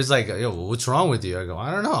if there's like, what's wrong with you? I go, I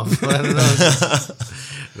don't know. I don't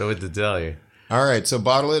know what to tell you. All right, so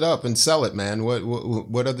bottle it up and sell it, man.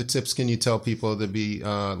 What other tips can you tell people to be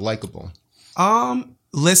likable?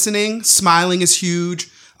 Listening, smiling is huge.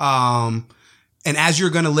 And as you're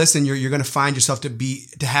going to listen, you're going to find yourself to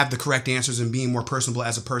have the correct answers and being more personable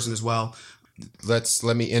as a person as well.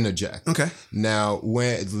 Let me interject. Okay. Now,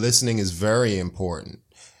 when listening is very important.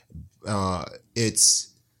 It's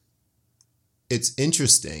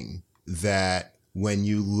interesting that when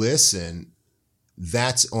you listen,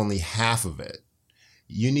 that's only half of it.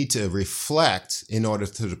 You need to reflect in order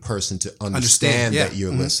for the person to understand that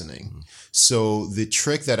you're listening. So the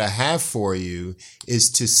trick that I have for you is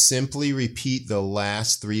to simply repeat the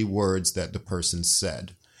last 3 words that the person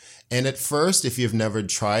said. And at first, if you've never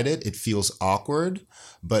tried it, it feels awkward.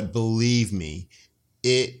 But believe me,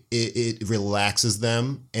 it relaxes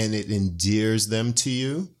them and it endears them to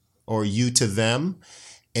you or you to them.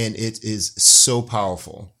 And it is so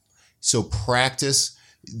powerful. So practice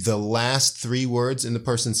the last 3 words in the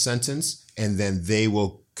person's sentence, and then they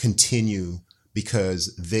will continue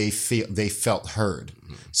because they felt heard.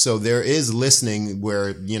 So there is listening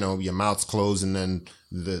where, your mouth's closed and then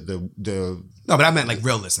the No, but I meant like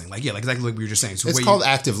real listening. Like, yeah, like exactly what we were just saying. So it's called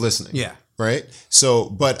active listening. Yeah. Right. So,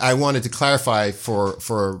 but I wanted to clarify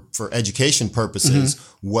for education purposes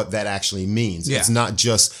what that actually means. Yeah. It's not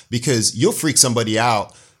just because you'll freak somebody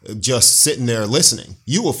out just sitting there listening.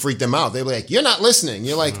 You will freak them out. They'll be like, "You're not listening."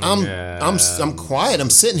 You're like, I'm quiet. I'm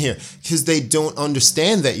sitting here," because they don't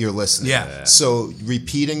understand that you're listening. Yeah. So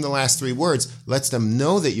repeating the last 3 words lets them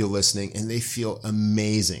know that you're listening, and they feel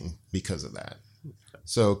amazing because of that.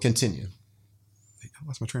 So continue. I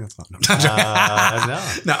lost my train of thought.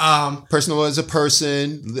 No. Personal as a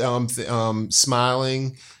person,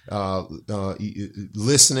 smiling,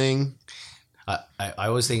 listening. I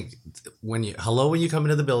always think hello when you come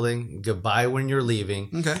into the building, goodbye when you're leaving.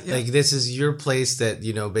 Okay, yeah. Like this is your place that,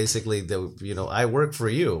 basically I work for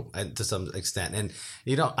you to some extent. And,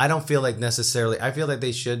 I don't feel like necessarily, I feel like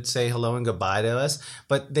they should say hello and goodbye to us,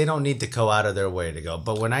 but they don't need to go out of their way to go.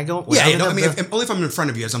 But when I go, only if I'm in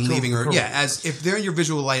front of you as I'm leaving as if they're in your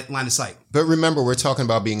visual line of sight. But remember, we're talking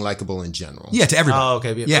about being likable in general. Yeah, to everybody. Oh,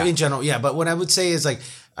 okay. Yeah. In general, yeah. But what I would say is like,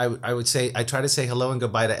 I would say I try to say hello and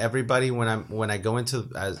goodbye to everybody when I go into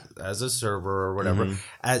as a server or whatever.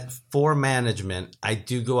 For management, I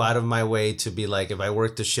do go out of my way to be like, if I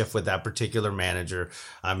work the shift with that particular manager,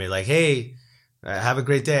 I mean like, hey, have a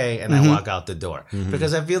great day, and I walk out the door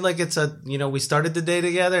because I feel like it's we started the day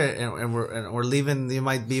together and we're leaving. You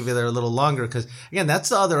might be there a little longer because again, that's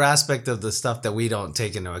the other aspect of the stuff that we don't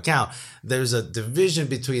take into account. There's a division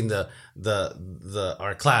between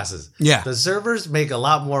our classes. Yeah, the servers make a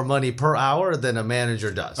lot more money per hour than a manager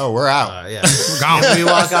does. Oh, we're out. Yeah, we're gone. We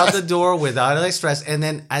walk out the door without any stress, and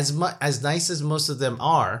then as nice as most of them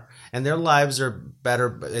are. And their lives are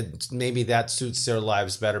better. Maybe that suits their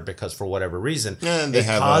lives better because for whatever reason,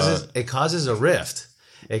 it causes a rift.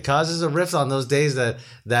 It causes a rift on those days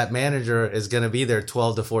that manager is going to be there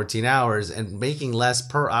 12 to 14 hours and making less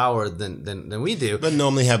per hour than we do. But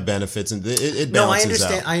normally have benefits and it balances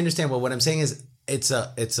out. I understand. But what I'm saying is it's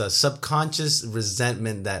a subconscious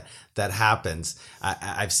resentment that happens.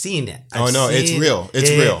 I've seen it. It's real. It's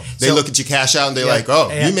real. They look at you cash out and they're like,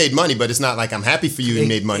 "Oh, you made money," but it's not like I'm happy for you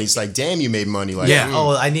made money. It's like, "Damn, you made money." Like,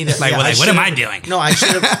 Oh, I need it. Like, what am I doing? No, I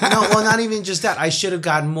should have. No, well, not even just that. I should have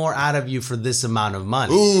gotten more out of you for this amount of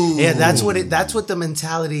money. Ooh. Yeah, that's what the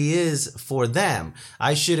mentality is for them.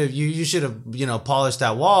 I should have. You should have. Polished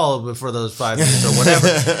that wall for those 5 minutes or whatever.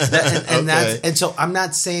 And so I'm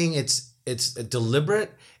not saying it's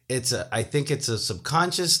deliberate. I think it's a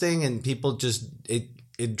subconscious thing, and people just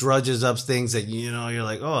it drudges up things that you're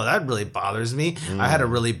like, oh, that really bothers me. I had a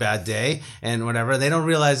really bad day and whatever. They don't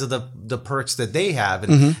realize the perks that they have,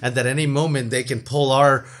 and at any moment they can pull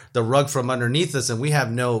the rug from underneath us, and we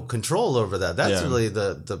have no control over that. That's really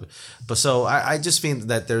but so I just think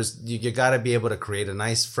that you got to be able to create a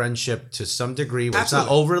nice friendship to some degree where Absolutely.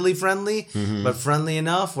 It's not overly friendly, but friendly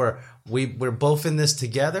enough where we're both in this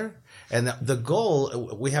together. And the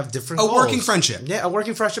goal, we have different goals. A working friendship. Yeah, a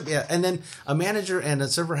working friendship. Yeah. And then a manager and a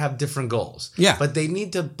server have different goals. Yeah. But they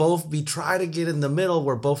need to both try to get in the middle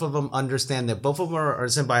where both of them understand that both of them are a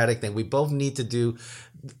symbiotic thing. We both need to do,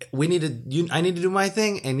 I need to do my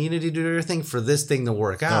thing and you need to do your thing for this thing to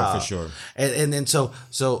work out. Oh, for sure. And so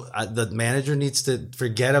the manager needs to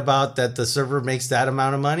forget about that the server makes that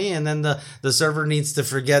amount of money. And then the server needs to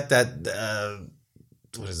forget that,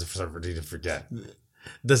 what does the server need to forget?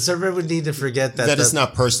 The server would need to forget that it's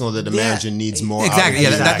not personal. That the manager needs more. Exactly.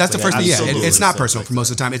 Yeah, that's the first thing. Yeah, it's not personal for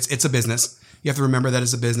most of the time. It's a business. You have to remember that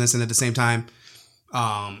it's a business, and at the same time,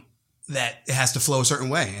 that it has to flow a certain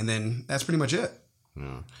way, and then that's pretty much it.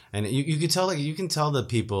 Yeah. And you can tell, you can tell the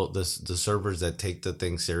people, the servers that take the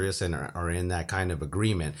thing serious and are in that kind of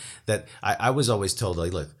agreement. That I was always told,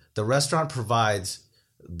 like, look, the restaurant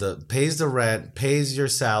pays the rent, pays your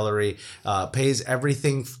salary, pays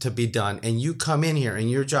everything to be done, and you come in here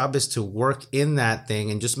and your job is to work in that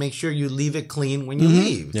thing and just make sure you leave it clean when you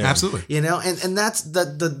leave. Yeah. Absolutely. And that's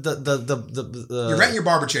the you're renting your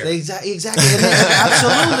barber chair. Exactly.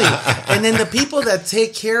 Absolutely. And then the people that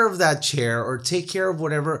take care of that chair or take care of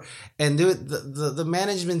whatever and do it, the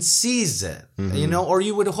management sees it, or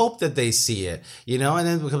you would hope that they see it, and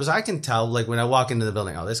then because I can tell, like when I walk into the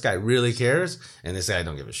building, oh, this guy really cares, and this guy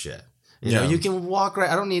don't give a shit. You know, you can walk right.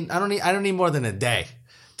 I don't need more than a day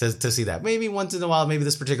to see that. Maybe once in a while, maybe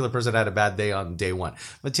this particular person had a bad day on day one.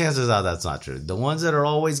 But chances are that's not true. The ones that are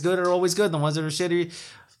always good are always good. The ones that are shitty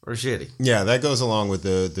are shitty. Yeah, that goes along with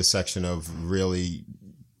the section of really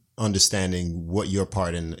understanding what your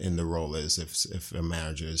part in the role is if a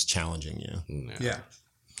manager is challenging you. Yeah.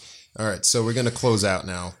 All right, so we're going to close out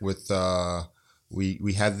now with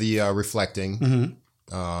we had the reflecting.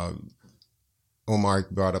 Omar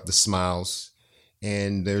brought up the smiles.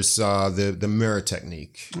 And there's the mirror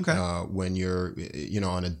technique. Okay. When you're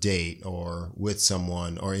on a date or with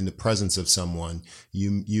someone or in the presence of someone,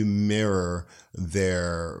 you mirror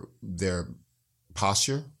their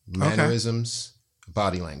posture, mannerisms,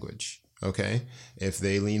 body language. Okay. If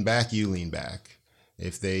they lean back, you lean back.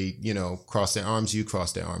 If they cross their arms, you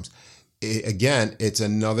cross their arms. Again, it's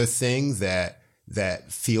another thing that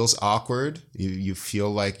feels awkward. You feel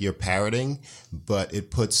like you're parroting, but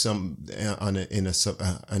it puts some on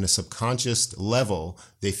a subconscious level.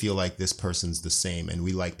 They feel like this person's the same, and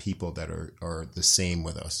we like people that are the same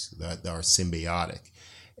with us, that are symbiotic.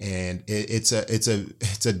 And it's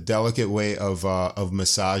a delicate way of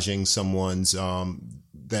massaging someone's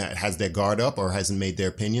that has their guard up or hasn't made their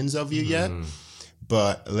opinions of you yet.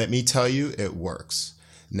 But let me tell you, it works.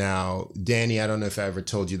 Now, Danny, I don't know if I ever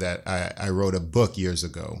told you that I wrote a book years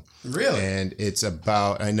ago. Really? And it's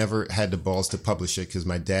about, I never had the balls to publish it because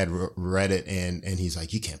my dad read it and he's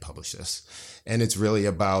like, you can't publish this. And it's really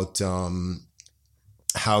about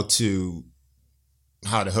how to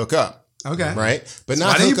hook up. Okay. Right? But so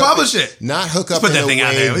not why didn't you publish it? Not hook just up put in that a thing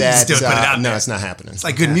out way there. that, Just put it out there. No, it's not happening. It's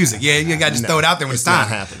like good music. Yeah, you got to just throw it out there when it's time.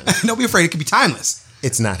 Not happening. Don't be afraid. It could be timeless.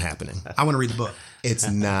 It's not happening. I want to read the book. It's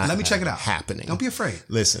not. Let me check it out. Happening. Don't be afraid.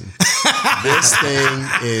 Listen, this thing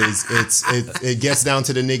it gets down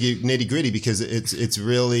to the nitty gritty because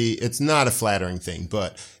it's not a flattering thing,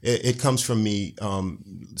 but it comes from me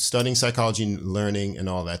studying psychology, learning, and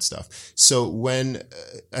all that stuff. So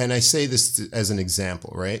and I say this as an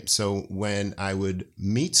example, right? So when I would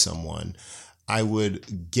meet someone, I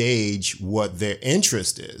would gauge what their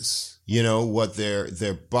interest is. What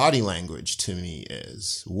their body language to me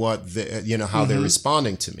is, what how they're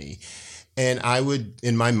responding to me. And I would,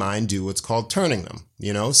 in my mind, do what's called turning them,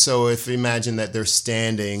 So if imagine that they're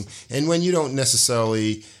standing, and when you don't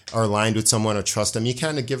necessarily are aligned with someone or trust them, you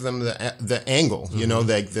kind of give them the angle,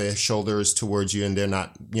 like the shoulders towards you and they're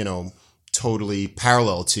not, totally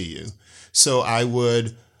parallel to you. So I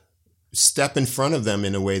would step in front of them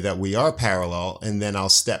in a way that we are parallel, and then I'll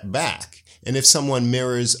step back. And if someone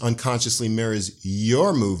unconsciously mirrors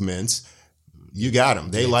your movements, you got them.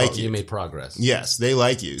 They like you. You made progress. Yes, they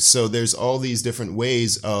like you. So there's all these different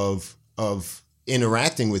ways of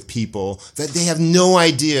interacting with people that they have no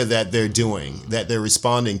idea that they're doing, that they're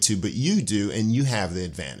responding to, but you do, and you have the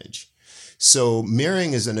advantage. So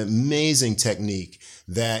mirroring is an amazing technique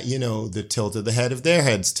that, the tilt of the head, if their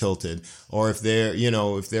head's tilted, or if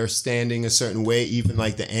they're standing a certain way, even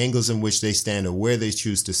like the angles in which they stand or where they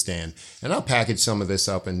choose to stand. And I'll package some of this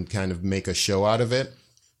up and kind of make a show out of it.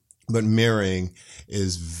 But mirroring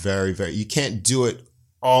is very, very, you can't do it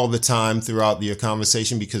all the time throughout your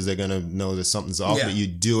conversation because they're going to know that something's off, but you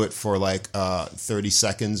do it for like 30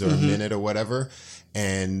 seconds or a minute or whatever.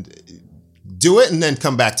 And do it and then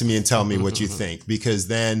come back to me and tell me what you think, because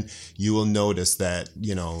then you will notice that,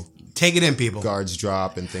 take it in, people. Guards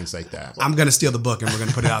drop and things like that. I'm going to steal the book and we're going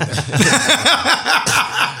to put it out there.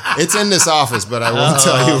 It's in this office, but I won't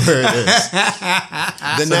tell you where it is.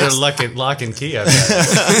 They're lock and key.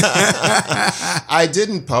 I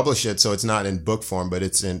didn't publish it, so it's not in book form, but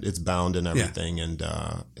it's bound and everything, and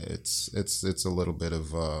it's a little bit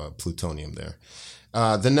of plutonium there.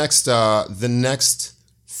 The next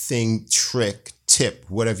thing, trick, tip,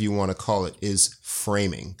 whatever you want to call it, is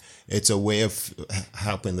framing. It's a way of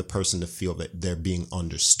helping the person to feel that they're being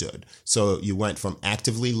understood. So you went from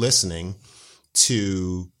actively listening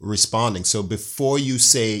to responding. So before you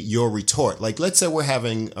say your retort, like let's say we're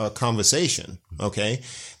having a conversation, okay?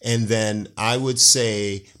 And then I would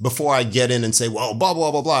say, before I get in and say, well, blah,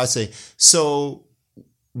 blah, blah, blah, I say, so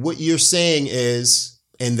what you're saying is,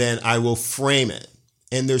 and then I will frame it.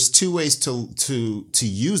 And there's two ways to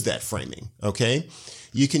use that framing, okay?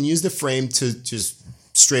 You can use the frame to just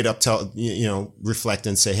straight up reflect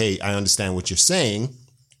and say, hey, I understand what you're saying.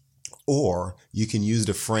 Or you can use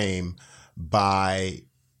the frame by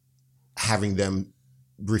having them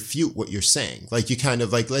refute what you're saying. Like you kind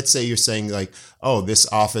of like, let's say you're saying like, oh, this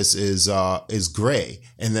office is gray.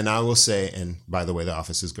 And then I will say, and by the way, the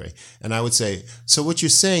office is gray. And I would say, so what you're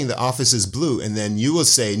saying, the office is blue. And then you will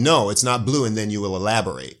say, no, it's not blue. And then you will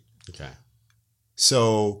elaborate. Okay.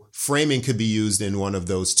 So framing could be used in one of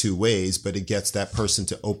those two ways, but it gets that person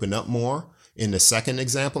to open up more. in the second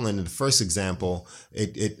example. And in the first example,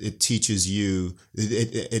 it teaches you,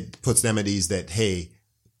 it puts them at ease that, hey,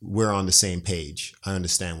 we're on the same page. I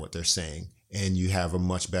understand what they're saying. And you have a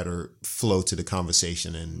much better flow to the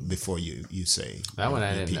conversation, and before you say that one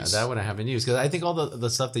I didn't. That one I haven't used, because I think all the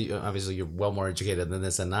stuff that obviously you're well more educated than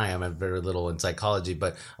this than I am. I'm very little in psychology,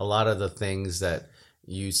 but a lot of the things that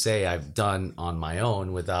you say I've done on my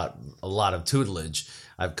own without a lot of tutelage.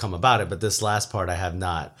 I've come about it, but this last part I have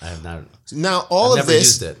not. Now, all of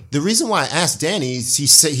this, the reason why I asked Danny is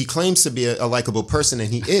he claims to be a likable person,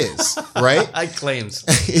 and he is, right? I claims.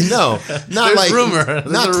 No, not like rumor.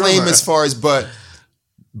 Not claim as far as, but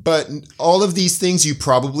all of these things you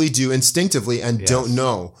probably do instinctively and don't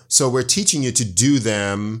know. So we're teaching you to do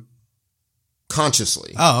them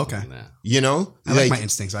consciously. Oh, okay. You know, I like my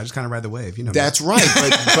instincts. I just kind of ride the wave. You know, that's right.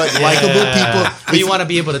 But likable people. But you want to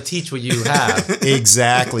be able to teach what you have.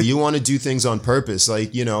 Exactly. You want to do things on purpose,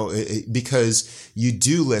 like, you know, because you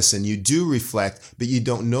do listen, you do reflect, but you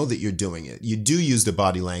don't know that you're doing it. You do use the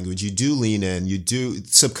body language. You do lean in. You do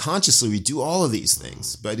subconsciously. We do all of these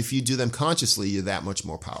things, but if you do them consciously, you're that much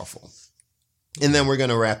more powerful. And then we're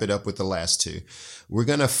going to wrap it up with the last two. We're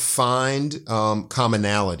going to find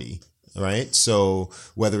commonality. Right. So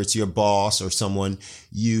whether it's your boss or someone,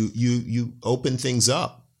 you open things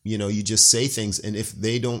up, you know, you just say things. And if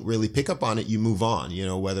they don't really pick up on it, you move on, you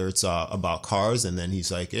know, whether it's about cars. And then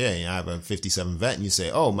he's like, hey, I have a 57 Vet. And you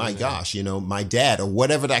say, oh, my gosh, you know, my dad, or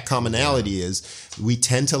whatever that commonality is. We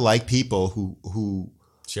tend to like people who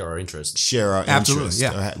share our interests. Absolutely,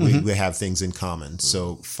 yeah. We have things in common.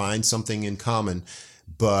 So find something in common.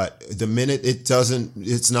 But the minute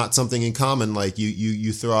it's not something in common, like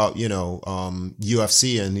you throw out, you know,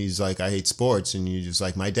 UFC, and he's like, I hate sports, and you just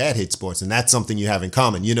like, my dad hates sports, and that's something you have in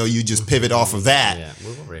common. You know, you just pivot off of that. Yeah,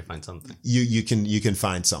 we'll already find something. You can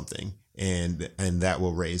find something, and that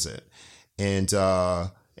will raise it. And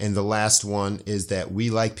the last one is that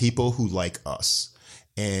we like people who like us.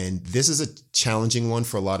 And this is a challenging one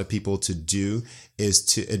for a lot of people to do, is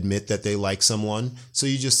to admit that they like someone. So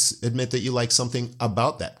you just admit that you like something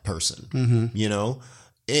about that person, you know,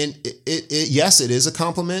 and yes, it is a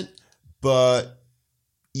compliment, but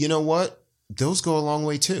you know what? Those go a long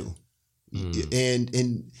way too.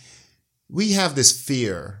 And we have this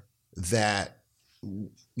fear that,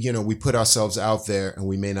 you know, we put ourselves out there and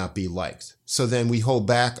we may not be liked. So then we hold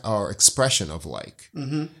back our expression of like.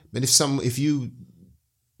 But if you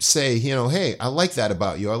say, you know, hey, I like that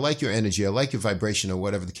about you. I like your energy. I like your vibration, or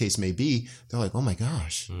whatever the case may be. They're like, oh my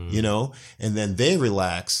gosh, you know, and then they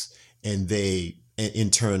relax, and they in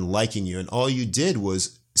turn liking you. And all you did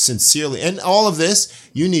was sincerely, and all of this,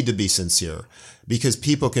 you need to be sincere, because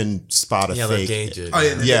people can spot a fake. Gauge it. Oh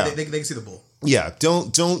yeah. They can see the bull. Yeah.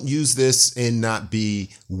 Don't use this and not be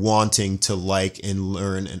wanting to like and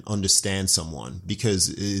learn and understand someone,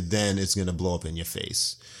 because then it's going to blow up in your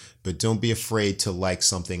face. But don't be afraid to like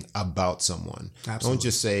something about someone. Absolutely. Don't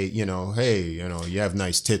just say, you know, hey, you know, you have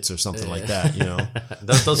nice tits or something like that, you know.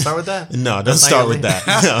 Don't start with that? No, don't start with that.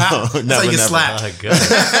 No, never, you slapped.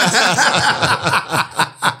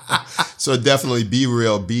 So definitely be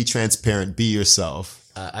real, be transparent, be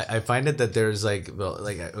yourself. I find it that there's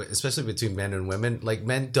especially between men and women, like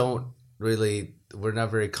men don't really, we're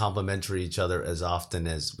not very complimentary each other as often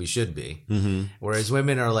as we should be. Whereas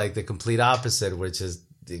women are like the complete opposite, which is,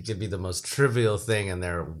 it could be the most trivial thing and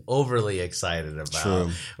they're overly excited about.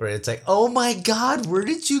 True. Where it's like, oh my God, where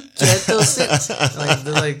did you get those things?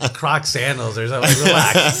 They're like Croc sandals or something. Like,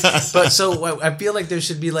 relax. But so I feel like there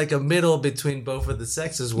should be like a middle between both of the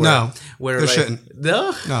sexes. Where there shouldn't.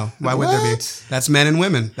 No? No. Why would there be? That's men and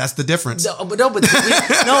women. That's the difference. But what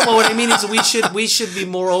I mean is we should be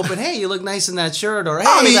more open. Hey, you look nice in that shirt. Or hey,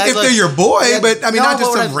 I mean, if they're your boy, but I mean, not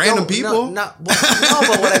just some random people. But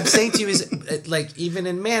what I'm saying to you is, like, even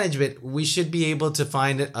in management, we should be able to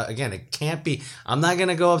find it. Again, it can't be. I'm not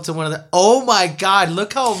gonna go up to one of the. Oh my God!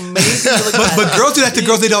 Look how amazing you look. But girls do that to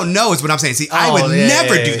girls they don't know. Is what I'm saying. See, I would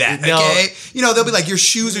never do that. Okay, you know they'll be like your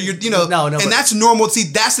shoes or your, you know, and that's normal.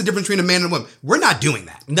 See, that's the difference between a man and a woman. We're not doing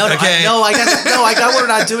that. I got we're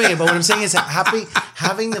not doing it. But what I'm saying is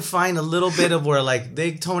having to find a little bit of where like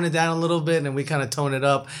they tone it down a little bit and we kind of tone it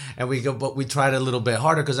up and we go, but we try it a little bit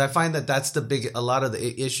harder, because I find that that's a lot of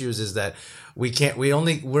the issues is that. We're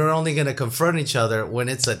only going to confront each other when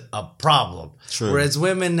it's a problem. True. Whereas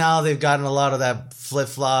women now, they've gotten a lot of that flip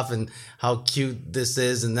flop and how cute this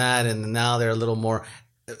is and that, and now they're a little more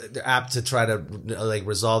they're apt to try to like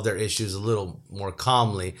resolve their issues a little more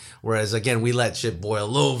calmly. Whereas again, we let shit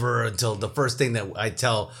boil over until the first thing that I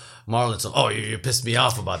tell Marlon, so, you pissed me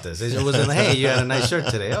off about this. It wasn't like, hey, you had a nice shirt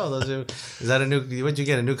today. Oh, is that a new, what'd you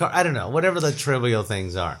get, a new car? I don't know. Whatever the trivial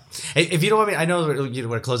things are. Hey, if you don't want me, I know you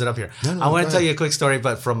want to close it up here. No, I want to tell you a quick story,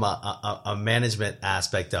 but from a management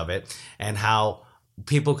aspect of it and how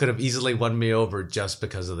people could have easily won me over just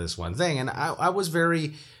because of this one thing. And I was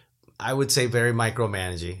very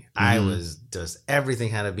micromanaging. Mm-hmm. I was just, everything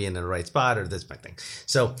had to be in the right spot or this thing.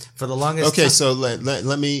 So for the longest time. So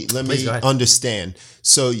let me understand.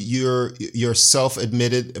 So you're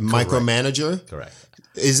self-admitted micromanager? Correct.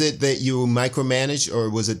 Is it that you micromanaged or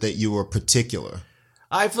was it that you were particular?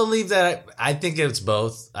 I believe that I think it's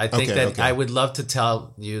both. I think I would love to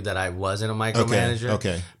tell you that I wasn't a micromanager.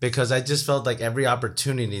 Okay. Because I just felt like every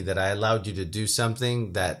opportunity that I allowed you to do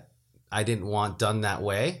something that I didn't want done that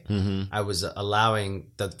way, I was allowing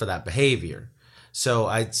for that behavior. So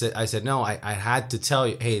I said, no, I had to tell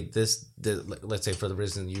you, hey, let's say for the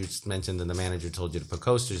reason you mentioned that the manager told you to put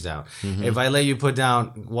coasters down. Mm-hmm. If I let you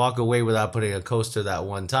walk away without putting a coaster that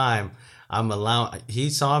one time, he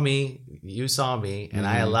saw me, you saw me, and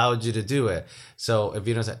I allowed you to do it. So if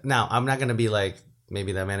you don't say, now I'm not going to be like,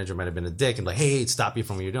 maybe that manager might have been a dick and like, hey, stop you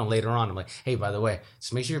from what you're doing. Later on, I'm like, hey, by the way,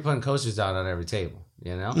 just make sure you're putting coasters down on every table.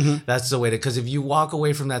 You know, that's the way because if you walk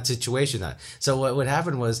away from that situation, so what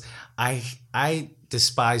happened was I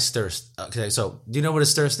despise stir. Okay, so do you know what a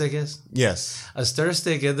stir stick is? Yes, a stir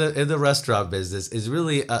stick in the restaurant business is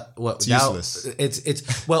really it's useless.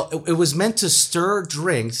 It was meant to stir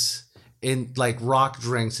drinks in like rock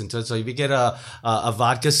drinks into it. So if you get a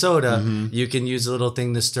vodka soda, you can use a little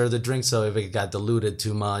thing to stir the drink. So if it got diluted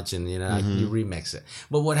too much and you remix it.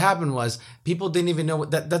 But what happened was people didn't even know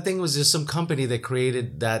that thing was just some company that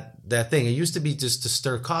created that thing. It used to be just to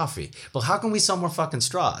stir coffee. But how can we sell more fucking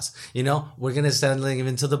straws? You know, we're going to send them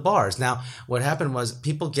into the bars. Now, what happened was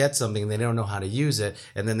people get something, they don't know how to use it.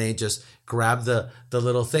 And then they just grab the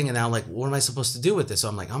little thing and now like, what am I supposed to do with this? So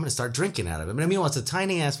I'm like, I'm going to start drinking out of it. But I mean, it's a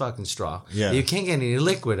tiny ass fucking straw. Yeah. You can't get any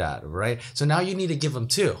liquid out of it, right? So now you need to give them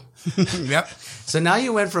two. Yep. So now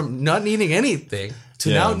you went from not needing anything to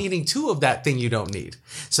now needing two of that thing you don't need.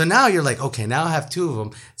 So now you're like, okay, now I have two of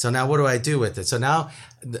them. So now what do I do with it? So now,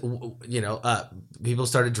 people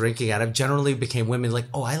started drinking out of it. Generally became women like,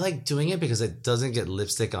 oh, I like doing it because it doesn't get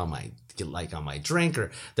lipstick on my drink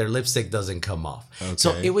or their lipstick doesn't come off. Okay.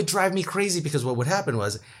 So it would drive me crazy because what would happen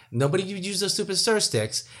was nobody would use those stupid stir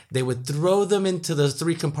sticks. They would throw them into those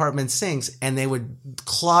 3 compartment sinks and they would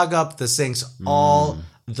clog up the sinks all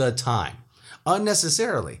the time.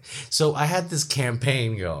 Unnecessarily. So I had this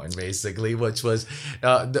campaign going basically, which was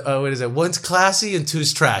one's classy and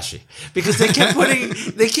two's trashy because they kept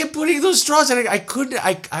putting those straws in.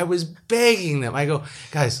 I was begging them. I go,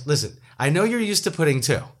 guys, listen, I know you're used to putting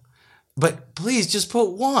 2. But please just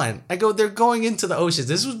put 1. I go, they're going into the oceans.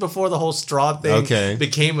 This was before the whole straw thing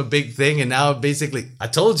became a big thing. And now basically, I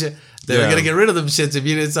told you, they were going to get rid of them shits if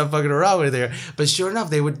you didn't stop fucking around with it. But sure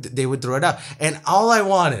enough, they would throw it out. And all I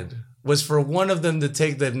wanted was for one of them to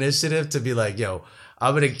take the initiative to be like, yo,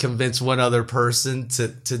 I'm going to convince one other person to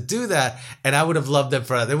do that. And I would have loved them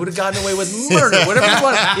for that. They would have gotten away with murder, whatever you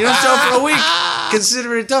want. You know, so for a week,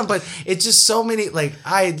 consider it done. But it's just so many, like,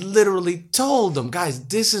 I literally told them, guys,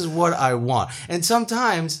 this is what I want. And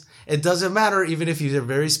sometimes it doesn't matter, even if you're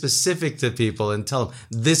very specific to people and tell them,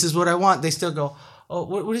 this is what I want. They still go, oh,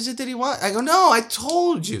 what is it that he wants? I go, no, I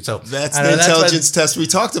told you. So that's the intelligence test we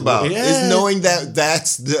talked about. Is knowing that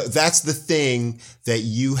that's the thing that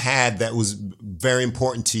you had that was very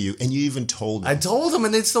important to you, and you even told them. I told them,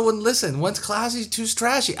 and they still wouldn't listen. One's classy, two's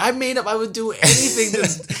trashy. I made up. I would do anything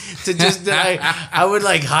to just. I would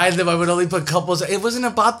like hide them. I would only put couples. It wasn't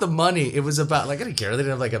about the money. It was about like I didn't care. They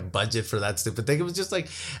didn't have like a budget for that stupid thing. It was just like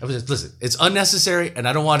I was just listen. It's unnecessary, and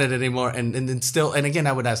I don't want it anymore. And then still, and again,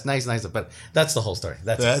 I would ask nice, but that's the whole story.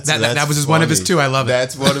 That was one of his 2. I love it.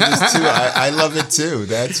 That's one of his 2. I love it too.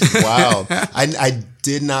 That's wild. I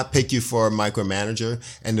did not pick you for a micromanager,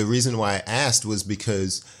 and the reason why I asked was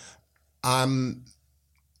because I'm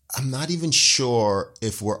not even sure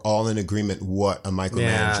if we're all in agreement what a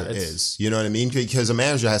micromanager is. You know what I mean? Because a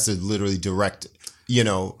manager has to literally direct,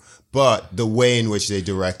 but the way in which they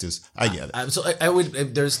direct is, I get it. So I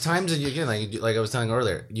would. There's times that you can, like I was telling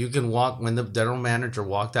earlier, you can walk when the general manager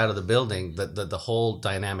walked out of the building, the whole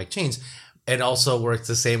dynamic changed. It also works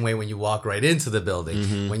the same way when you walk right into the building.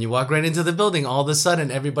 Mm-hmm. When you walk right into the building, all of a sudden,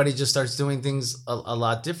 everybody just starts doing things a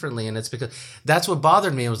lot differently. And it's because that's what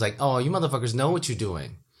bothered me. It was like, oh, you motherfuckers know what you're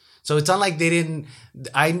doing. So it's not like they didn't.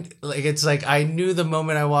 It's like I knew the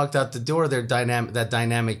moment I walked out the door, that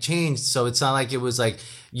dynamic changed. So it's not like it was like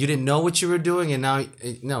you didn't know what you were doing, and now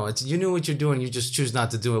no, it's you knew what you're doing. You just choose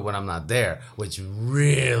not to do it when I'm not there, which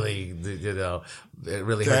really, it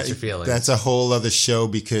really hurts your feelings. That's a whole other show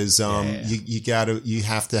because you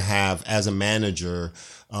have to have, as a manager,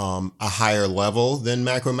 a higher level than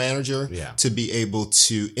macro manager to be able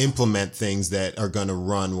to implement things that are going to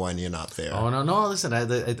run when you're not there. Oh no! Listen,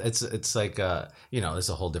 it's like it's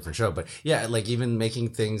a whole different show. But yeah, like even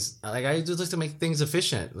making things like I just like to make things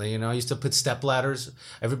efficient. Like, I used to put step ladders.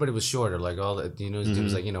 Everybody was shorter, like all the it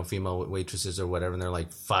was like female waitresses or whatever, and they're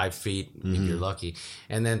like 5 feet if you're lucky.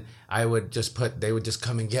 And then I would just they would just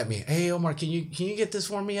come and get me. Hey Omar, can you get this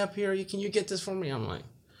for me up here? Can you get this for me? I'm like,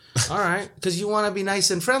 all right, because you want to be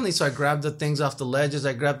nice and friendly. So I grabbed the things off the ledges.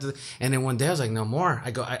 And then one day I was like, no more.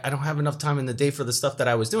 I don't have enough time in the day for the stuff that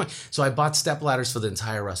I was doing. So I bought step ladders for the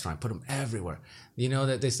entire restaurant. I put them everywhere.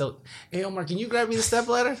 That they still, hey Omar, can you grab me the step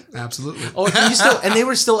ladder? Absolutely. Oh, can you still? And they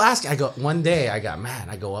were still asking. One day I got mad.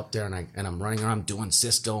 I go up there and I'm running around, I'm doing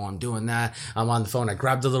Cisco. I'm doing that. I'm on the phone. I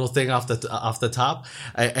grab the little thing off the top,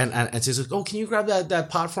 and she's like, oh, can you grab that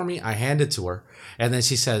pot for me? I hand it to her, and then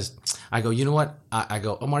she says, I go, you know what? I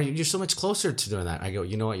go, Omar, you're so much closer to doing that. I go,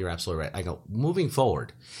 you know what? You're absolutely right. I go, moving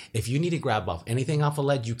forward, if you need to grab anything off a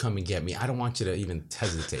ledge, you come and get me. I don't want you to even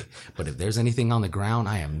hesitate. But if there's anything on the ground,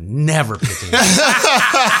 I am never picking it up.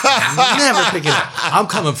 Never picking it up. I'm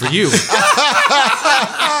coming for you.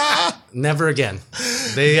 Never again.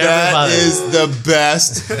 That is the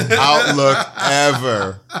best outlook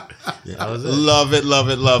ever. Yeah. Love it.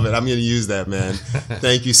 I'm going to use that, man.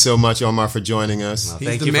 Thank you so much, Omar, for joining us.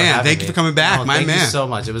 He's the man. Thank you for coming back, my man. Thank you so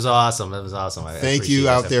much. It was awesome. Thank you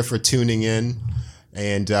out there for tuning in.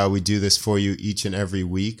 And we do this for you each and every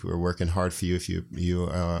week. We're working hard for you. If you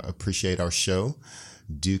appreciate our show,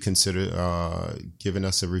 do consider giving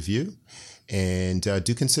us a review. And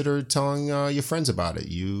do consider telling your friends about it.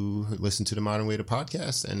 You listened to the Modern Waiter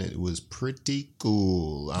podcast, and it was pretty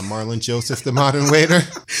cool. I'm Marlon Joseph, the Modern Waiter.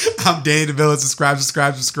 I'm Dave DeVilla. Subscribe.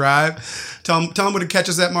 Tell them where to catch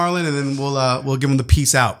us at, Marlon, and then we'll give them the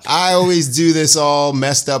peace out. I always do this all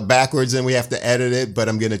messed up backwards, and we have to edit it, but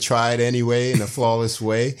I'm going to try it anyway in a flawless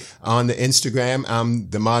way. On the Instagram, I'm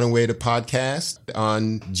the Modern Waiter podcast.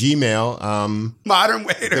 On Gmail, Modern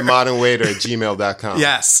Waiter. The Modern Waiter at gmail.com.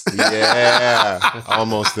 Yes. Yeah,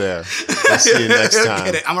 almost there. I'll see you next time.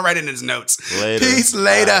 Get it. I'm going to write it in his notes. Later. Peace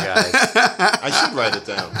later. Right, I should write it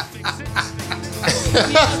down.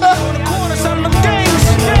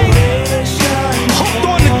 Hooked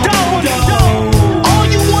on the dough. All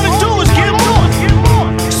you want to do is get more.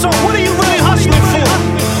 So what are you really hustling for?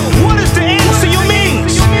 What is the answer you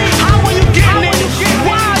means? How are you getting it?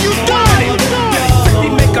 Why are you doing it?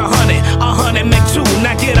 50 make 100 make 2.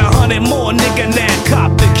 Now get 100 more, nigga, now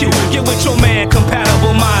cop the Q. Get with your man,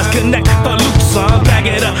 compatible minds connect the loop, son. Bag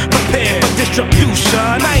it up, prepare for distribution.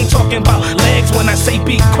 I ain't talking about legs when I say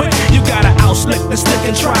be quick. You gotta outslick the slick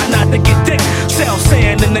and try not to get dick. Sell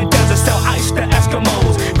sand in the desert, sell ice to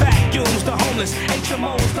Eskimos. Vacuums to homeless,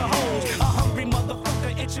 HMOs to hoes. A hungry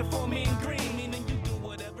motherfucker itching for me in green. Meaning you do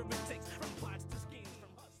whatever it takes from plots to schemes, from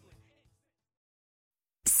hustling.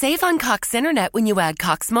 Save on Cox Internet when you add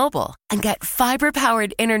Cox Mobile and get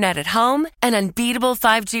fiber-powered internet at home and unbeatable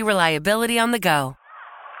 5G reliability on the go.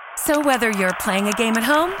 So whether you're playing a game at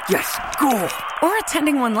home, Yes, go. or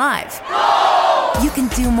attending one live, you can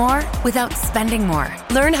do more without spending more.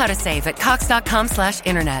 Learn how to save at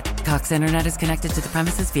cox.com/internet. Cox Internet is connected to the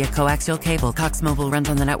premises via coaxial cable. Cox Mobile runs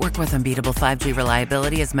on the network with unbeatable 5G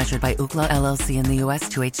reliability as measured by Ookla LLC in the U.S.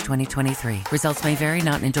 2H 2023. Results may vary,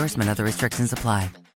 not an endorsement. Other restrictions apply.